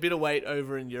gained a bit of weight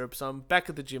over in Europe, so I'm back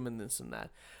at the gym and this and that.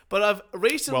 But I've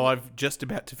recently... Well, I've just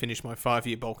about to finish my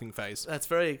 5-year bulking phase. That's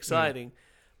very exciting.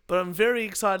 But I'm very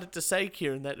excited to say,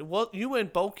 Kieran, that you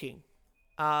weren't bulking.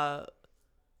 You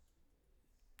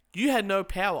had no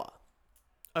power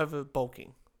over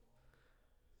bulking.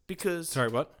 Because... Sorry,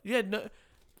 what? you had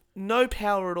no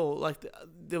power at all. Like,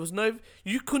 there was no...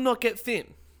 You could not get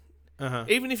thin. Uh-huh.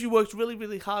 Even if you worked really,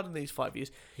 really hard in these 5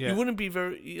 years, Yeah. you wouldn't be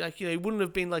very... Like, you wouldn't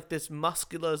have been like this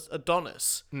muscular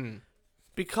Adonis.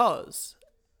 Because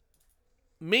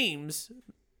memes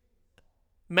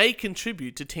may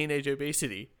contribute to teenage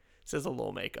obesity, says a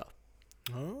lawmaker.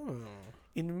 Oh.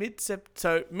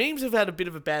 So memes have had a bit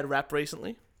of a bad rap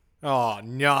recently, Oh,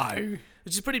 no.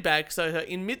 which is pretty bad. So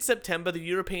in mid-September, the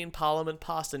European Parliament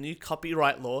passed a new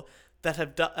copyright law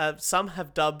that some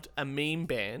have dubbed a meme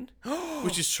ban,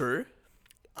 which is true.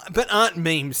 But aren't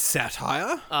memes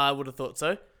satire? I would have thought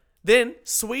so. Then,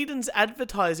 Sweden's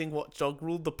advertising watchdog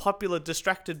ruled the popular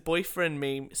distracted boyfriend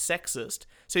meme sexist.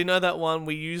 So you know that one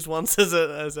we used once as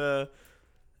a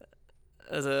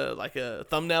like a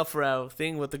thumbnail for our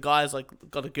thing, where the guy's like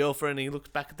got a girlfriend and he looks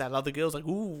back at that other girl's like,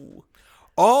 ooh.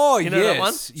 Oh, You know yes. that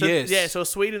one? So, yes. Yeah, so a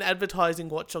Sweden advertising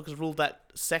watchdog has ruled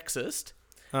that sexist.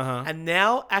 Uh-huh. And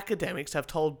now academics have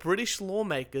told British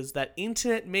lawmakers that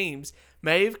internet memes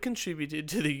may have contributed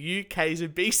to the UK's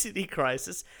obesity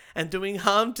crisis and doing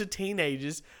harm to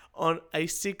teenagers on a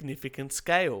significant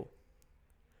scale.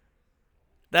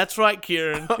 That's right,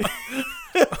 Kieran.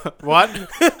 What?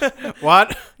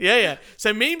 What? Yeah.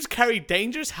 So memes carry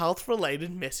dangerous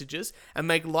health-related messages and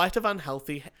make light of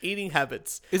unhealthy eating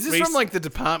habits. Is this from like the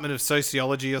Department of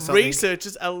Sociology or something?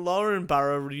 Researchers at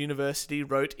Laurenborough University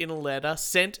wrote in a letter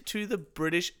sent to the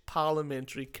British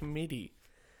Parliamentary Committee.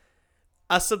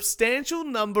 A substantial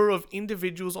number of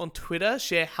individuals on Twitter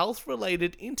share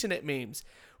health-related internet memes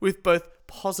with both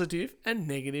positive and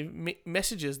negative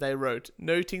messages, they wrote,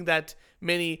 noting that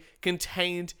many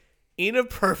contained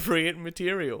inappropriate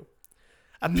material.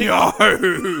 No!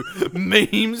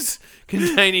 Memes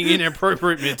containing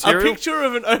inappropriate A material? picture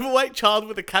of an overweight child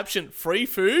with the caption, "Free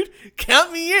food?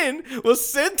 Count me in," was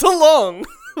sent along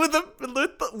with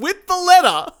the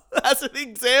letter as an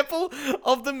example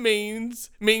of the memes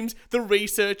the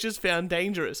researchers found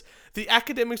dangerous. The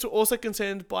academics were also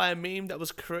concerned by a meme that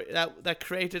was that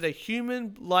created a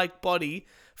human-like body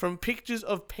from pictures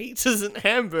of pizzas and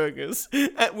hamburgers,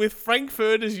 with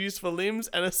frankfurters used for limbs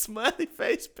and a smiley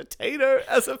face potato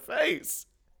as a face.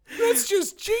 That's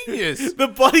just genius. The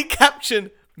body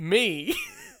captioned me.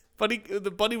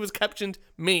 The body was captioned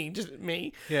me, just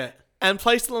me. Yeah. And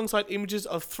placed alongside images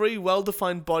of 3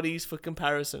 well-defined bodies for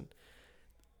comparison.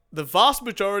 The vast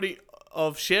majority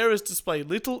of sharers display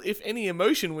little, if any,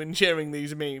 emotion when sharing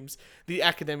these memes, the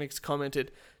academics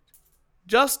commented.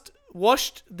 "Just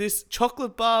washed this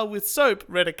chocolate bar with soap,"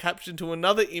 read a caption to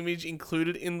another image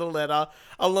included in the letter,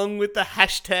 along with the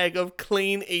hashtag of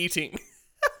clean eating.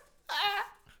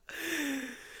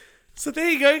 So there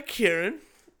you go, Kieran.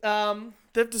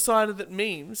 They've decided that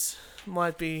memes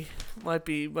might be a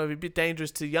bit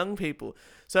dangerous to young people.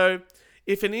 So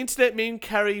If an internet meme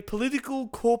carry political,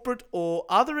 corporate, or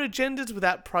other agendas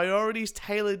without priorities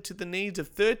tailored to the needs of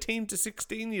 13 to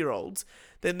 16-year-olds,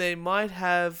 then they might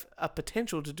have a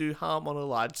potential to do harm on a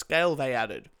large scale, they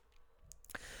added.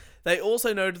 They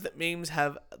also noted that memes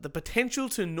have the potential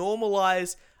to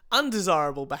normalize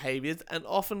undesirable behaviors and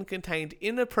often contained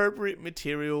inappropriate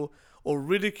material or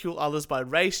ridicule others by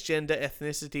race, gender,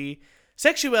 ethnicity,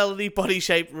 sexuality, body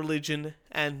shape, religion,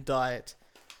 and diet.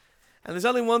 And there's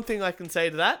only one thing I can say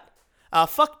to that.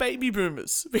 Fuck baby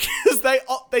boomers. Because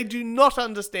they do not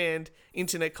understand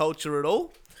internet culture at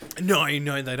all. No,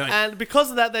 they don't. And because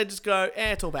of that, they just go,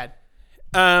 it's all bad.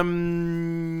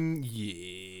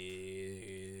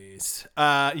 Yes.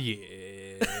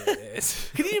 Yes.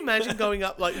 Can you imagine going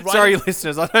up, like... Sorry,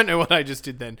 listeners, I don't know what I just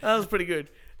did then. That was pretty good.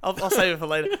 I'll save it for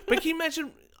later. But can you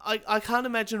imagine... I can't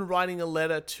imagine writing a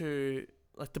letter to,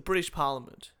 like, the British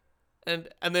Parliament. And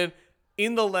then,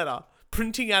 in the letter,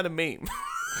 printing out a meme.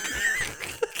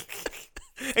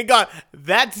 And going,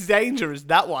 that's dangerous,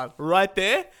 that one. Right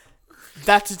there.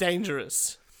 That's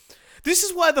dangerous. This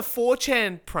is why the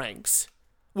 4chan pranks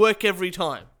work every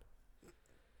time.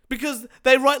 Because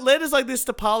they write letters like this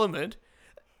to Parliament,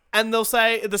 and they'll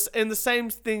say this, and the same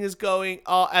thing is going,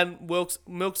 and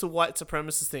milks a white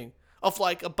supremacist thing of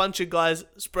like a bunch of guys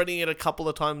spreading it a couple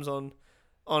of times on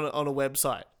a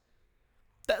website.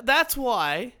 That's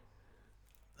why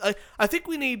I think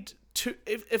we need to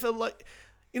if like,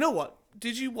 you know what?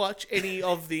 Did you watch any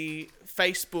of the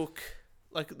Facebook,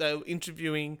 like they were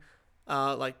interviewing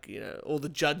like, you know, all the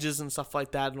judges and stuff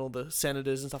like that, and all the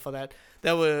senators and stuff like that?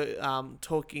 They were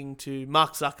talking to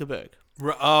Mark Zuckerberg.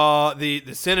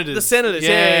 The senators. The senators,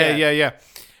 yeah.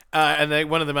 And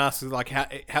one of them asks, like, how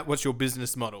what's your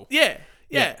business model? Yeah.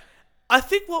 I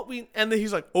think and then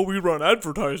he's like, we run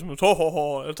advertisements, ha ha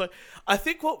ha. It's like, I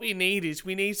think what we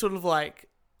need sort of like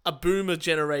a boomer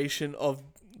generation of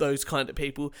those kind of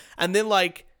people, and then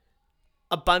like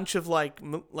a bunch of like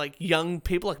young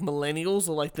people, like millennials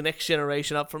or like the next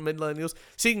generation up from millennials,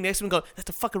 sitting next to him going, that's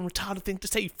a fucking retarded thing to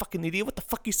say, you fucking idiot. What the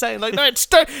fuck are you saying? Like, no, it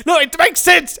makes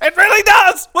sense. It really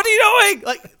does. What are you doing?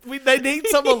 Like, they need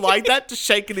someone like that to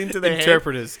shake it into their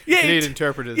Interpreters. head. Yeah, you need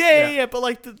interpreters. Yeah. But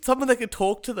like someone that can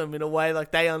talk to them in a way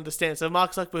like they understand. So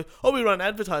Mark's like, we run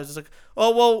advertisers. Like,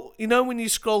 well, you know when you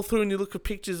scroll through and you look at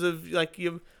pictures of like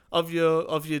your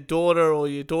daughter or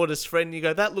your daughter's friend, you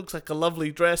go, that looks like a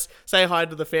lovely dress, say hi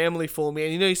to the family for me,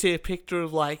 and you see a picture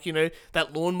of like, you know,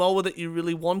 that lawnmower that you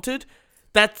really wanted,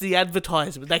 that's the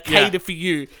advertisement, they cater for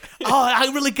you. I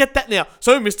really get that now.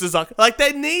 So Mr. Zuck, like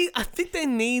I think they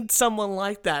need someone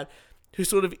like that who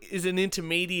sort of is an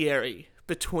intermediary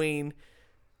between.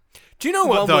 Do you know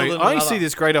what, though? I see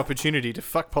this great opportunity to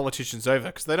fuck politicians over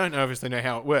because they don't obviously know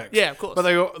how it works. Yeah, of course.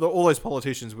 But all those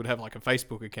politicians would have like a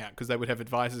Facebook account because they would have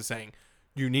advisors saying,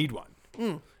 you need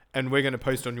one. And we're going to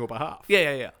post on your behalf.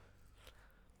 Yeah.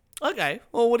 Okay,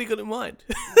 well, what do you got in mind?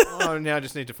 Now I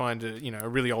just need to find a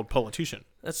really old politician.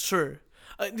 That's true.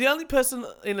 The only person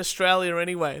in Australia,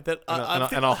 anyway, that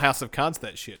and I'll House of Cards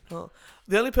that shit.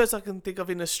 The only person I can think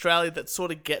of in Australia that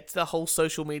sort of gets the whole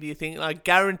social media thing, and I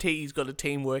guarantee he's got a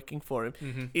team working for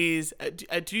him, is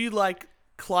do you like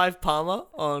Clive Palmer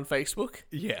on Facebook?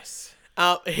 Yes.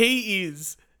 He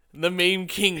is the meme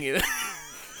king.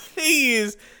 He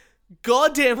is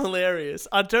goddamn hilarious.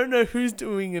 I don't know who's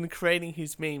doing and creating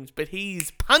his memes, but he's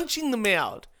punching them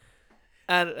out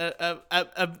at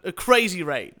a crazy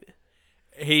rate.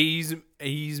 He's.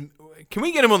 Can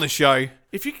we get him on the show?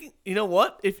 If you can, you know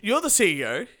what? If you're the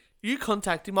CEO, you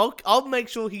contact him. I'll make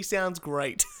sure he sounds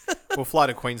great. We'll fly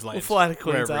to Queensland.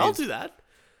 I'll do that.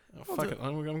 Oh, fuck it.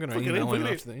 I'm going to email him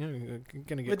after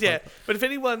that. But if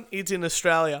anyone is in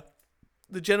Australia,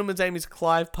 the gentleman's name is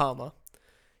Clive Palmer.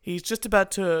 He's just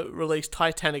about to release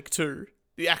Titanic 2,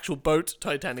 the actual boat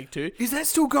Titanic 2. Is that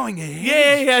still going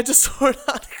ahead? Yeah. I just saw an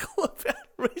article about it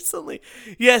recently.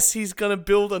 Yes, he's going to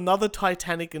build another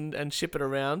Titanic and ship it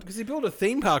around. Because he built a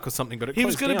theme park or something, but it He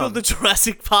was going to build the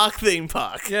Jurassic Park theme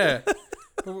park. Yeah.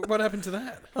 What happened to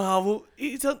that? Oh, well,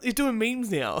 he's doing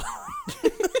memes now.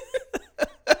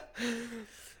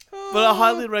 But I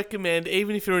highly recommend,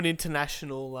 even if you're an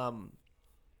international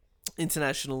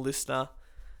listener,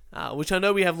 which I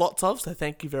know we have lots of, so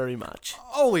thank you very much.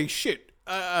 Holy shit.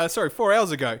 4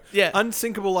 hours ago. Yeah.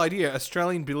 Unsinkable idea.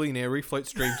 Australian billionaire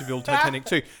refloats dream to build Titanic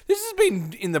 2. This has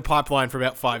been in the pipeline for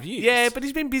about 5 years. Yeah, but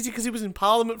he's been busy because he was in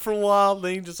Parliament for a while.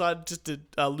 Then he decided just to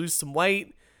lose some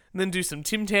weight and then do some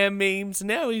Tim Tam memes. And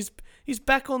now he's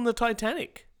back on the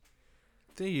Titanic.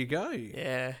 There you go.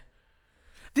 Yeah.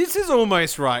 This is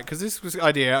almost right, because this was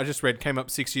idea I just read came up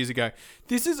 6 years ago.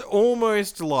 This is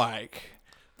almost like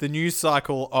the news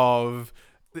cycle of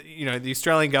the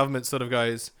Australian government sort of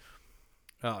goes,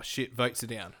 oh shit, votes are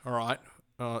down. All right.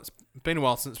 It's been a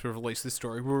while since we've released this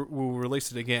story. We'll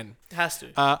release it again. It has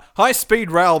to. High speed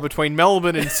rail between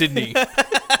Melbourne and Sydney.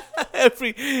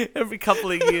 every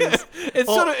couple of years.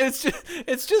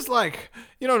 It's just like,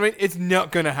 you know what I mean? It's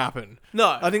not going to happen.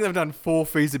 No. I think they've done 4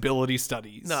 feasibility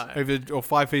studies. No. Or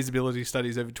 5 feasibility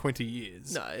studies over 20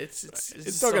 years. No,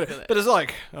 it's not going to. But it's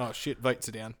like, oh shit, votes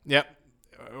are down. Yep.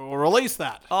 We'll release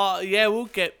that. Oh yeah, we'll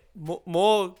get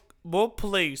more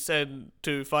police and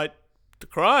to fight the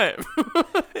crime.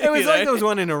 It was like there was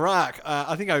one in Iraq.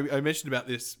 I think I mentioned about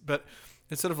this, but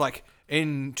it's sort of like,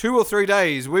 in 2 or 3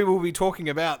 days, we will be talking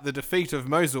about the defeat of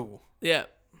Mosul. Yeah.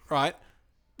 Right?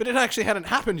 But it actually hadn't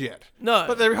happened yet. No.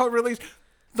 But they released,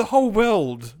 the whole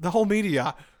world, the whole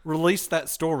media released that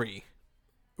story.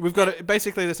 We've got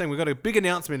basically they're saying we've got a big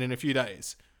announcement in a few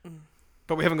days,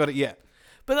 but we haven't got it yet.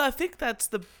 But I think that's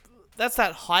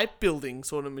that hype building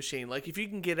sort of machine. Like if you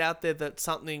can get out there that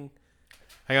something.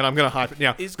 Hang on, I'm going to hype it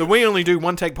now. The We Only Do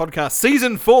One Take podcast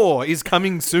season 4 is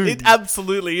coming soon. It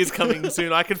absolutely is coming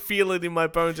soon. I can feel it in my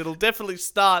bones. It'll definitely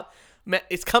start.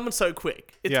 It's coming so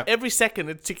quick. Every second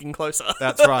it's ticking closer.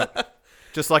 That's right.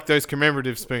 Just like those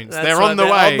commemorative spoons. That's they're right, on the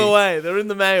way. On the way. They're in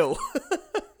the mail.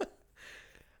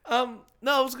 No,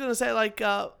 I was going to say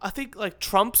I think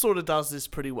Trump sort of does this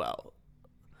pretty well.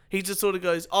 He just sort of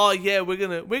goes, "Oh yeah, we're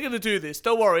gonna do this.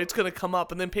 Don't worry, it's gonna come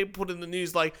up." And then people put in the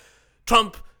news like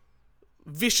Trump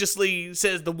viciously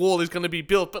says the wall is going to be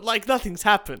built, but nothing's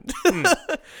happened.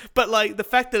 But the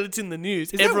fact that it's in the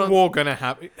news, is that war going to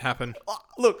happen?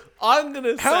 Look, I'm going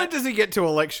to say... How does he get to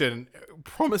election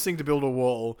promising to build a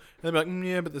wall, and they're like,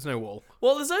 yeah, but there's no wall?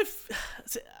 Well, there's no...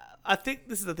 I think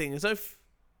this is the thing. There's no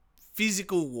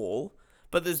physical wall,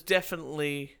 but there's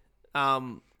definitely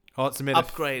it's a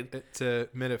upgrade. It's a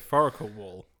metaphorical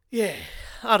wall. Yeah,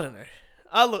 I don't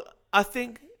know. I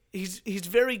think he's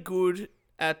very good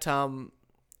at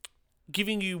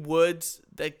giving you words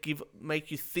that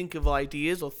make you think of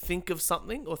ideas or think of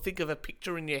something or think of a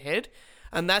picture in your head,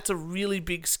 and that's a really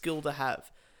big skill to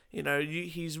have.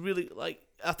 He's really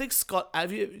I think Scott.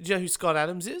 Do you know who Scott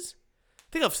Adams is?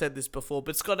 I think I've said this before,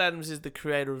 but Scott Adams is the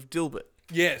creator of Dilbert.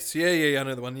 Yes, yeah, I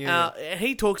know the one. Yeah,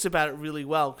 he talks about it really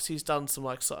well because he's done some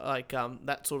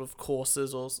that sort of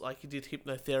courses, or he did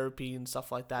hypnotherapy and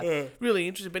stuff like that. Yeah. Really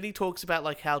interesting. But he talks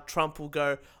about how Trump will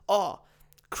go, "Oh,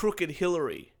 Crooked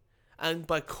Hillary," and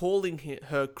by calling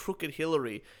her Crooked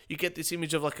Hillary, you get this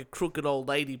image of a crooked old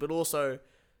lady, but also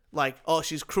oh,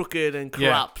 she's crooked and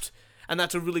corrupt. Yeah. And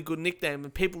that's a really good nickname,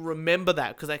 and people remember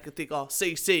that because they could think, oh,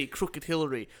 CC, Crooked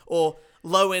Hillary, or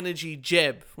Low Energy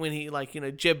Jeb, when he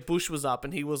Jeb Bush was up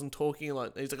and he wasn't talking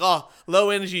he's like, oh, Low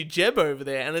Energy Jeb over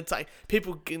there, and it's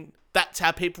that's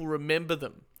how people remember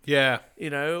them. Yeah.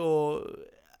 Or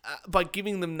by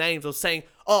giving them names or saying,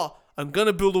 oh, I'm going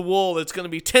to build a wall that's going to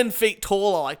be 10 feet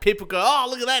taller. People go, oh,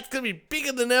 look at that. It's going to be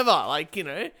bigger than ever.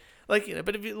 But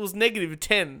if it was negative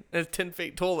 10 and it's 10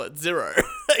 feet taller, it's 0.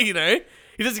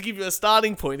 He doesn't give you a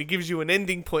starting point. He gives you an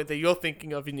ending point that you're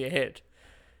thinking of in your head.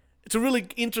 It's a really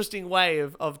interesting way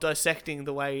of dissecting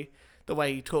the way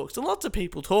he talks. And lots of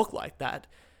people talk like that.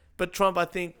 But Trump, I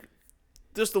think,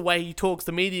 just the way he talks,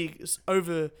 the media is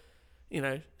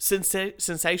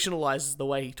sensationalizes the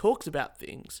way he talks about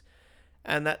things.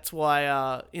 And that's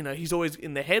why, he's always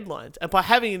in the headlines. And by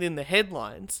having it in the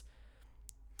headlines,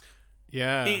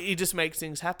 yeah, he just makes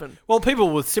things happen. Well, people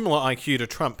with similar IQ to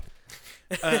Trump.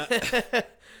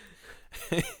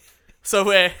 So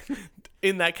we're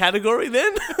in that category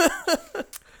then?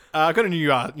 I've got a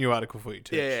new article for you,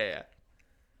 too. Yeah.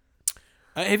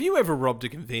 Have you ever robbed a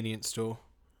convenience store?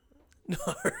 No.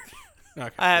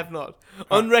 Okay. I have not.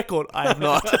 On record, I have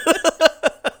not.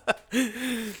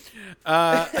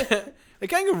 A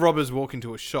gang of robbers walk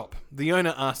into a shop. The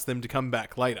owner asks them to come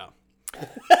back later.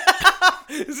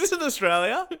 Is this in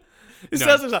Australia? It No.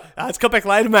 sounds like, let's come back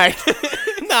later, mate.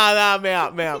 Nah, I'm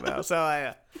out.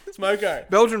 So, Smoko.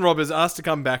 Belgian robbers asked to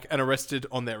come back and arrested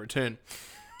on their return.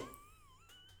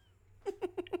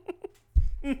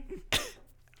 Wait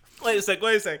a sec.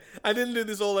 I didn't do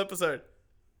this all episode.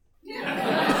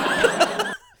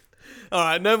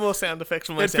 Alright, no more sound effects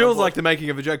from my It feels like the making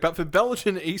of a joke, but for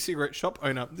Belgian e-cigarette shop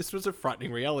owner, this was a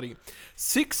frightening reality.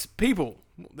 6 people.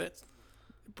 That's...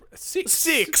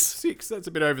 Six. That's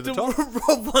a bit over the top.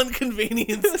 Rob one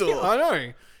convenience store. I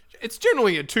know. It's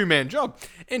generally a 2-man job.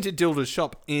 Entered Dilda's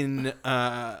shop in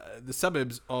the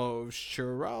suburbs of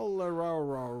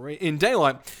Charleroi in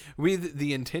daylight with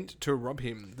the intent to rob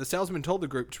him. The salesman told the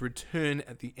group to return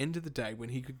at the end of the day when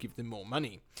he could give them more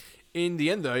money. In the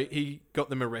end, though, he got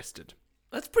them arrested.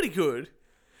 That's pretty good.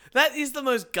 That is the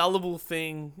most gullible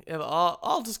thing ever.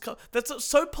 I'll just come. That's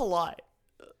so polite.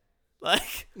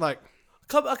 Like, Like,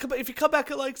 if you come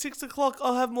back at like 6 o'clock,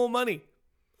 I'll have more money.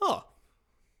 Oh,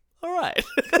 all right.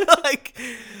 like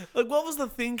what was the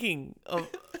thinking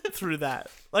through that?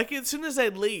 Like, as soon as they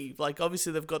leave, like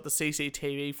obviously they've got the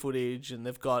CCTV footage and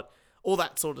they've got all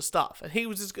that sort of stuff, and he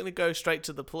was just going to go straight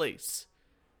to the police.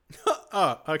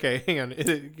 oh, okay, hang on.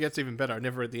 It gets even better. I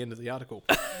never read the end of the article.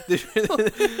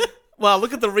 Wow,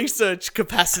 look at the research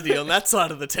capacity on that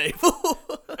side of the table.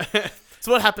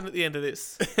 So what happened at the end of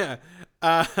this?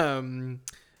 Right.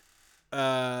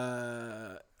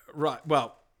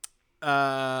 Well,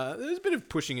 there's a bit of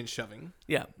pushing and shoving.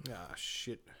 Yeah, Ah,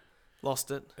 shit.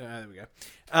 lost it. There we go.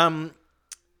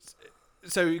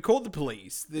 So he called the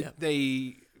police.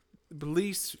 The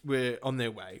police were on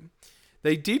their way.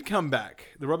 They did come back.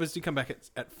 The robbers did come back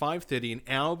at 5:30, an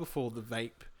hour before the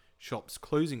vape shop's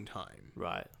closing time.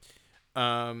 Right.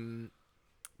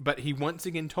 But he once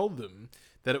again told them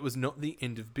that it was not the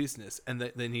end of business and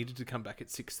that they needed to come back at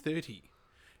 6:30.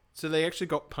 So they actually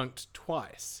got punked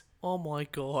twice. Oh my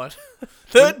god.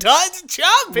 Third time's a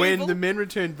charm, people. When the men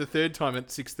returned the third time at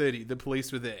 6:30, the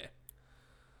police were there.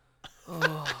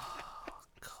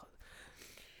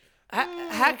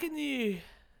 How can you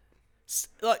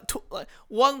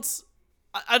once?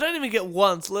 I don't even get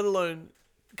once, let alone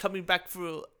coming back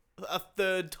for a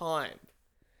third time.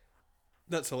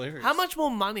 That's hilarious. How much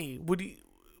more money would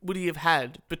he have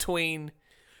had between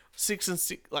 6 and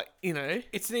 6? Like, you know,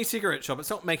 It's an e-cigarette shop. It's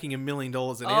not making $1 million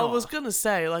an I hour. was gonna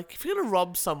say, like, if you're gonna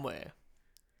rob somewhere,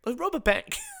 like rob a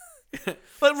bank,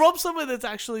 like rob somewhere that's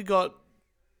actually got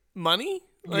money.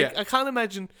 Like, Yeah. I can't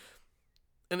imagine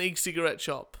an e-cigarette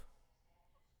shop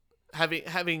having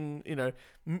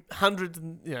hundreds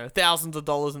and thousands of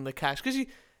dollars in the cash, because if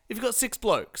you've got 6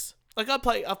 blokes, like I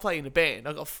play in a band,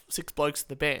 I got 6 blokes in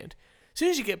the band. As soon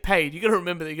as you get paid, you got to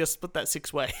remember that you got to split that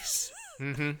 6 ways.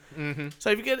 So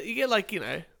if you get like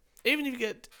even if you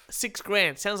get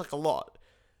 $6,000, sounds like a lot,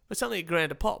 but it's only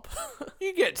 $1,000 a pop.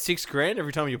 You get $6,000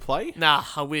 every time you play? Nah,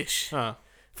 I wish. Huh.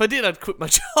 If I did, I'd quit my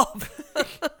job.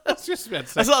 I was just about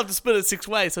to I say. still have to split it 6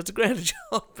 ways, so it's $1,000 a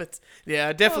job. But yeah,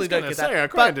 I definitely don't get that.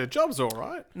 $1,000 a job's all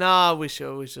right. Nah, I wish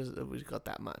we got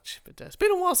that much. But it's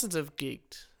been a while since I've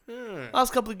gigged.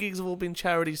 Last couple of gigs have all been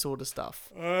charity sort of stuff.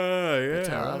 Oh,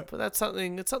 yeah. But that's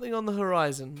something. It's something on the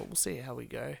horizon. But we'll see how we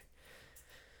go.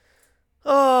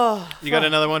 Oh, You got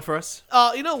another one for us?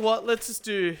 you know what? Let's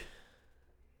do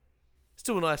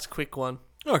a nice quick one.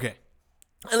 Okay.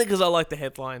 Only because I like the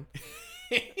headline.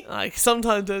 Like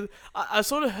sometimes I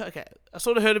sort of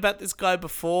heard about this guy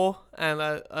before, and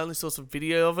I only saw some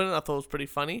video of it, and I thought it was pretty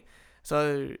funny.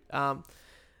 So,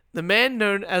 the man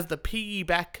known as the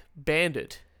Piggyback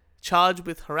Bandit, charged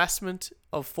with harassment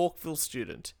of Forkville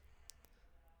student.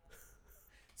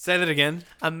 Say that again.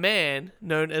 A man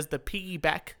known as the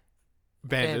Piggyback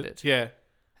Bandit. Yeah.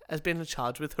 has been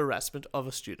charged with harassment of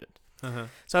a student. Uh-huh.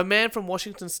 So a man from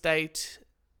Washington State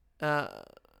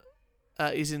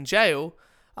is in jail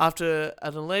after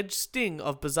an alleged sting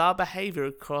of bizarre behavior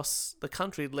across the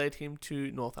country led him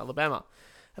to North Alabama.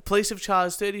 Police have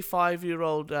charged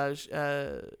 35-year-old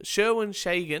Sherwin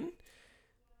Shagan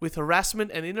with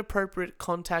harassment and inappropriate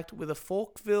contact with a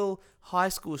Forkville high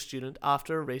school student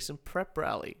after a recent prep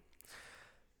rally.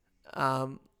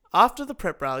 After the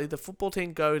prep rally, the football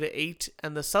team go to eat,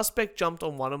 and the suspect jumped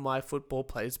on one of my football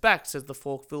players' back, says the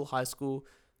Forkville High School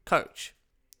coach.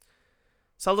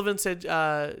 Sullivan said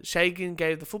Shagan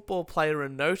gave the football player a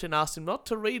note and asked him not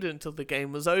to read it until the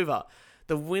game was over.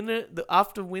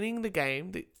 After winning the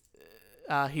game,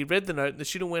 he read the note, and the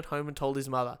student went home and told his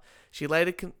mother. She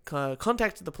later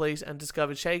contacted the police and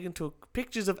discovered Shagan took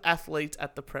pictures of athletes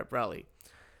at the prep rally.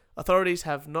 Authorities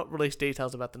have not released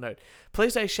details about the note.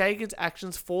 Police say Shagan's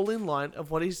actions fall in line of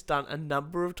what he's done a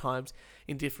number of times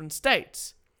in different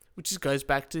states, which goes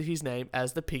back to his name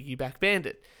as the Piggyback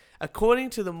Bandit. According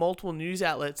to the multiple news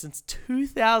outlets since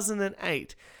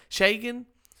 2008, Shagan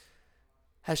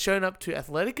has shown up to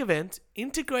athletic events,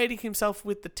 integrating himself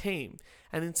with the team,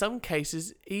 and in some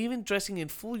cases, even dressing in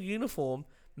full uniform,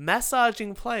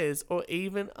 massaging players, or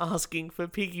even asking for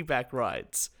piggyback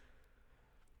rides.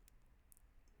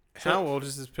 How old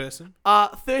is this person?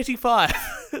 35,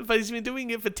 but he's been doing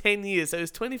it for 10 years, so he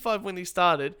was 25 when he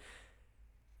started.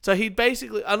 So he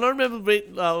basically, I don't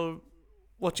remember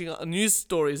watching news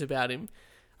stories about him,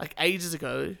 like ages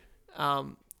ago,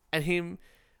 and him,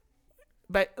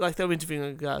 like they were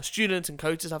interviewing students and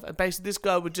coaches and stuff, and basically this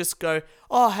guy would just go,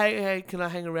 oh, hey, can I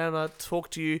hang around, I'll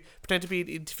talk to you, pretend to be an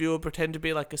interviewer, pretend to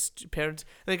be like a parent,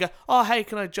 and they go, oh, hey,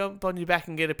 can I jump on your back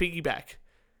and get a piggyback?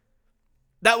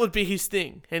 that would be his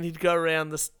thing, and he'd go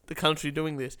around the country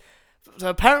doing this. So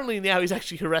apparently now he's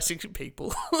actually harassing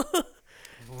people.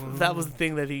 That was the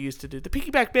thing that he used to do. The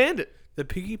Piggyback Bandit. The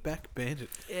Piggyback Bandit.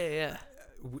 Yeah.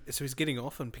 So he's getting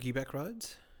off on piggyback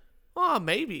rides? Oh,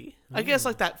 maybe. I guess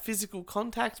like that physical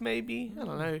contact, maybe. I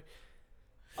don't know.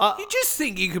 You just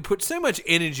think you could put so much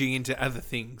energy into other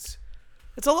things.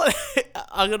 It's a lot.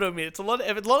 I gotta admit, it's a lot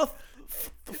of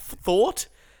thought,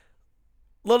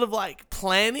 a lot of like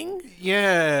planning.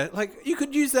 Yeah, like you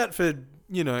could use that for,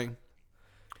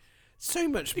 so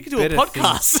much. You could do a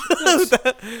podcast.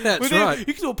 That's right. You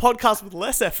could do a podcast with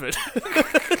less effort.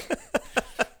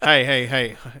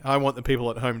 Hey! I want the people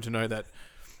at home to know that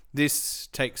this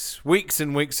takes weeks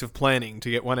and weeks of planning to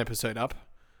get one episode up.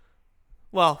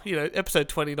 Well, episode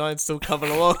 29 is still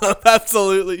coming along. I'm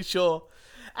absolutely sure.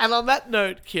 And on that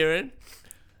note, Kieran,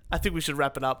 I think we should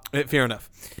wrap it up. Fair enough.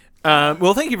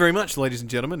 Well, thank you very much, ladies and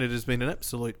gentlemen. It has been an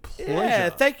absolute pleasure. Yeah,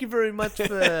 thank you very much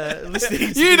for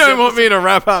listening. You don't want me to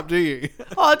wrap up, do you?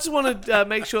 Oh, I just want to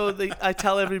make sure that I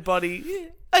tell everybody.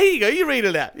 Oh, here you go. You read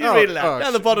it out. Read it out.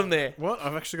 Down the bottom there. What?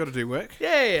 I've actually got to do work?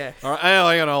 Yeah. All right,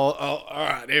 hang on. All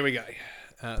right, here we go.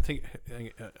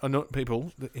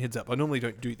 People, heads up. I normally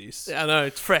don't do this. I know,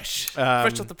 it's fresh.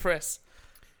 Fresh off the press.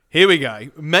 Here we go.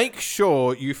 Make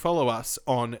sure you follow us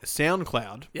on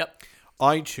SoundCloud. Yep.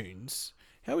 iTunes.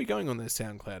 How are we going on there,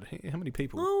 SoundCloud? How many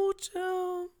people?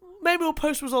 Oh, maybe we'll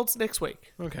post results next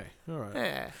week. Okay, all right.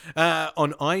 Yeah.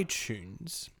 On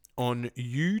iTunes, on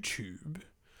YouTube,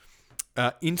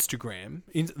 Instagram.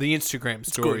 The Instagram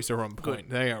stories are on point.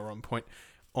 Good. They are on point.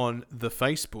 On the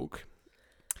Facebook.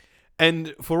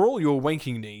 And for all your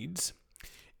wanking needs,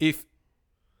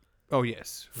 Oh,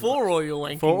 yes. For all your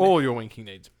wanking For all your wanking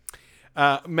needs.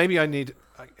 Maybe I need...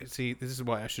 See, this is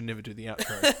why I should never do the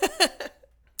outro.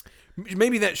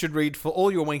 Maybe that should read, for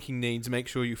all your wanking needs, make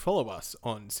sure you follow us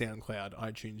on SoundCloud,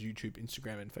 iTunes, YouTube,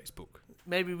 Instagram, and Facebook.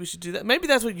 Maybe we should do that. Maybe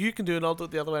that's what you can do and I'll do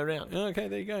it the other way around. Okay,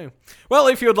 there you go. Well,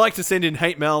 if you would like to send in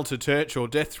hate mail to Turch or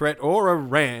death threat or a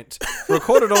rant,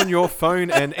 record it on your phone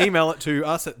and email it to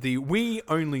us at the We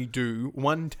Only Do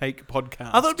One Take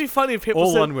podcast. I thought it'd be funny if people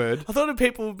all said, one word. I thought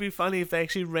people would be funny if they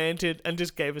actually ranted and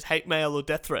just gave us hate mail or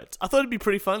death threats. I thought it'd be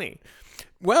pretty funny.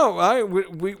 Well,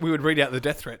 we would read out the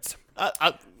death threats.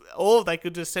 Or they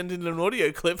could just send in an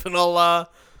audio clip and we'll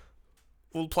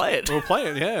play it. We'll play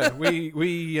it,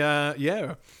 yeah.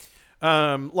 Yeah.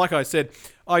 Like I said,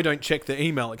 I don't check the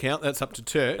email account. That's up to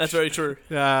Turch. That's very true.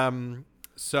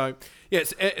 So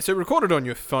record it on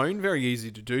your phone. Very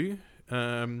easy to do.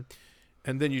 And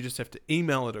then you just have to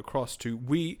email it across to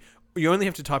You only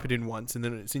have to type it in once, and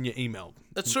then it's in your email.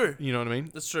 That's true. You know what I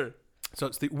mean? That's true. So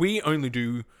it's the We Only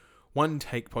Do One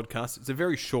Take podcast. It's a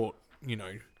very short,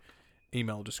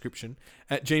 email description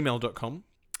at gmail.com.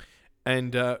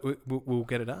 And we'll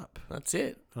get it up. That's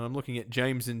it. I'm looking at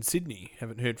James in Sydney.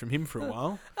 Haven't heard from him for a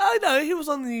while. I know. He was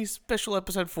on the special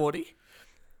episode 40.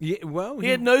 Yeah, well... He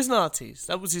had nose Nazis.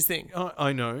 That was his thing.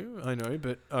 I know.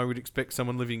 But I would expect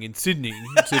someone living in Sydney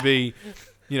to be,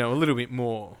 a little bit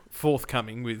more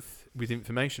forthcoming with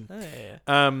information. Oh,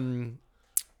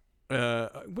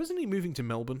 yeah. Wasn't he moving to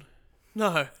Melbourne?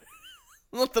 No.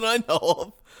 Not that I know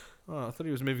of. Oh, I thought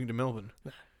he was moving to Melbourne.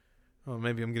 Oh,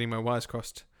 maybe I'm getting my wires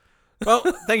crossed. Well,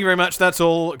 thank you very much. That's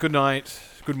all. Good night,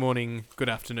 good morning, good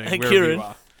afternoon, hey, wherever Kieran, you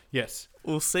are. Yes.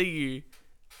 We'll see you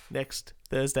next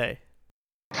Thursday.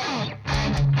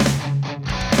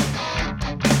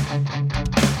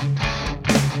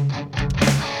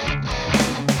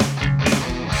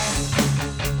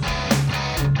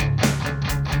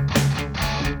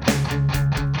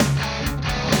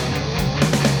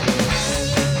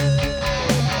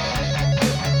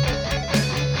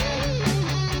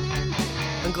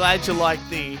 Glad you like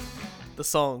the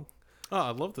song. Oh,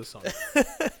 I love the song.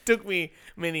 Took me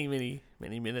many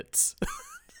minutes to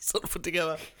sort of put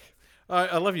together.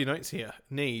 I love your notes here.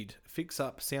 Need fix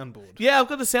up soundboard. Yeah, I've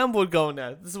got the soundboard going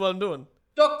now. This is what I'm doing.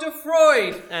 Dr.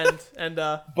 Freud and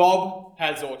Bob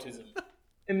has autism.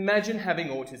 Imagine having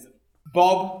autism.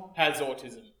 Bob has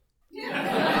autism.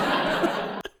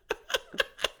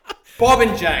 Bob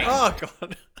and Jane. Oh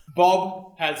God.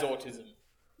 Bob has autism.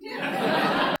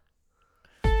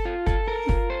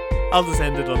 I'll just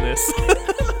end it on this.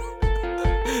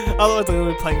 Otherwise I'm going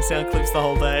to be playing sound clips the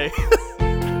whole day.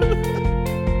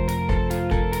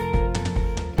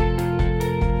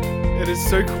 It is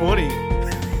so corny.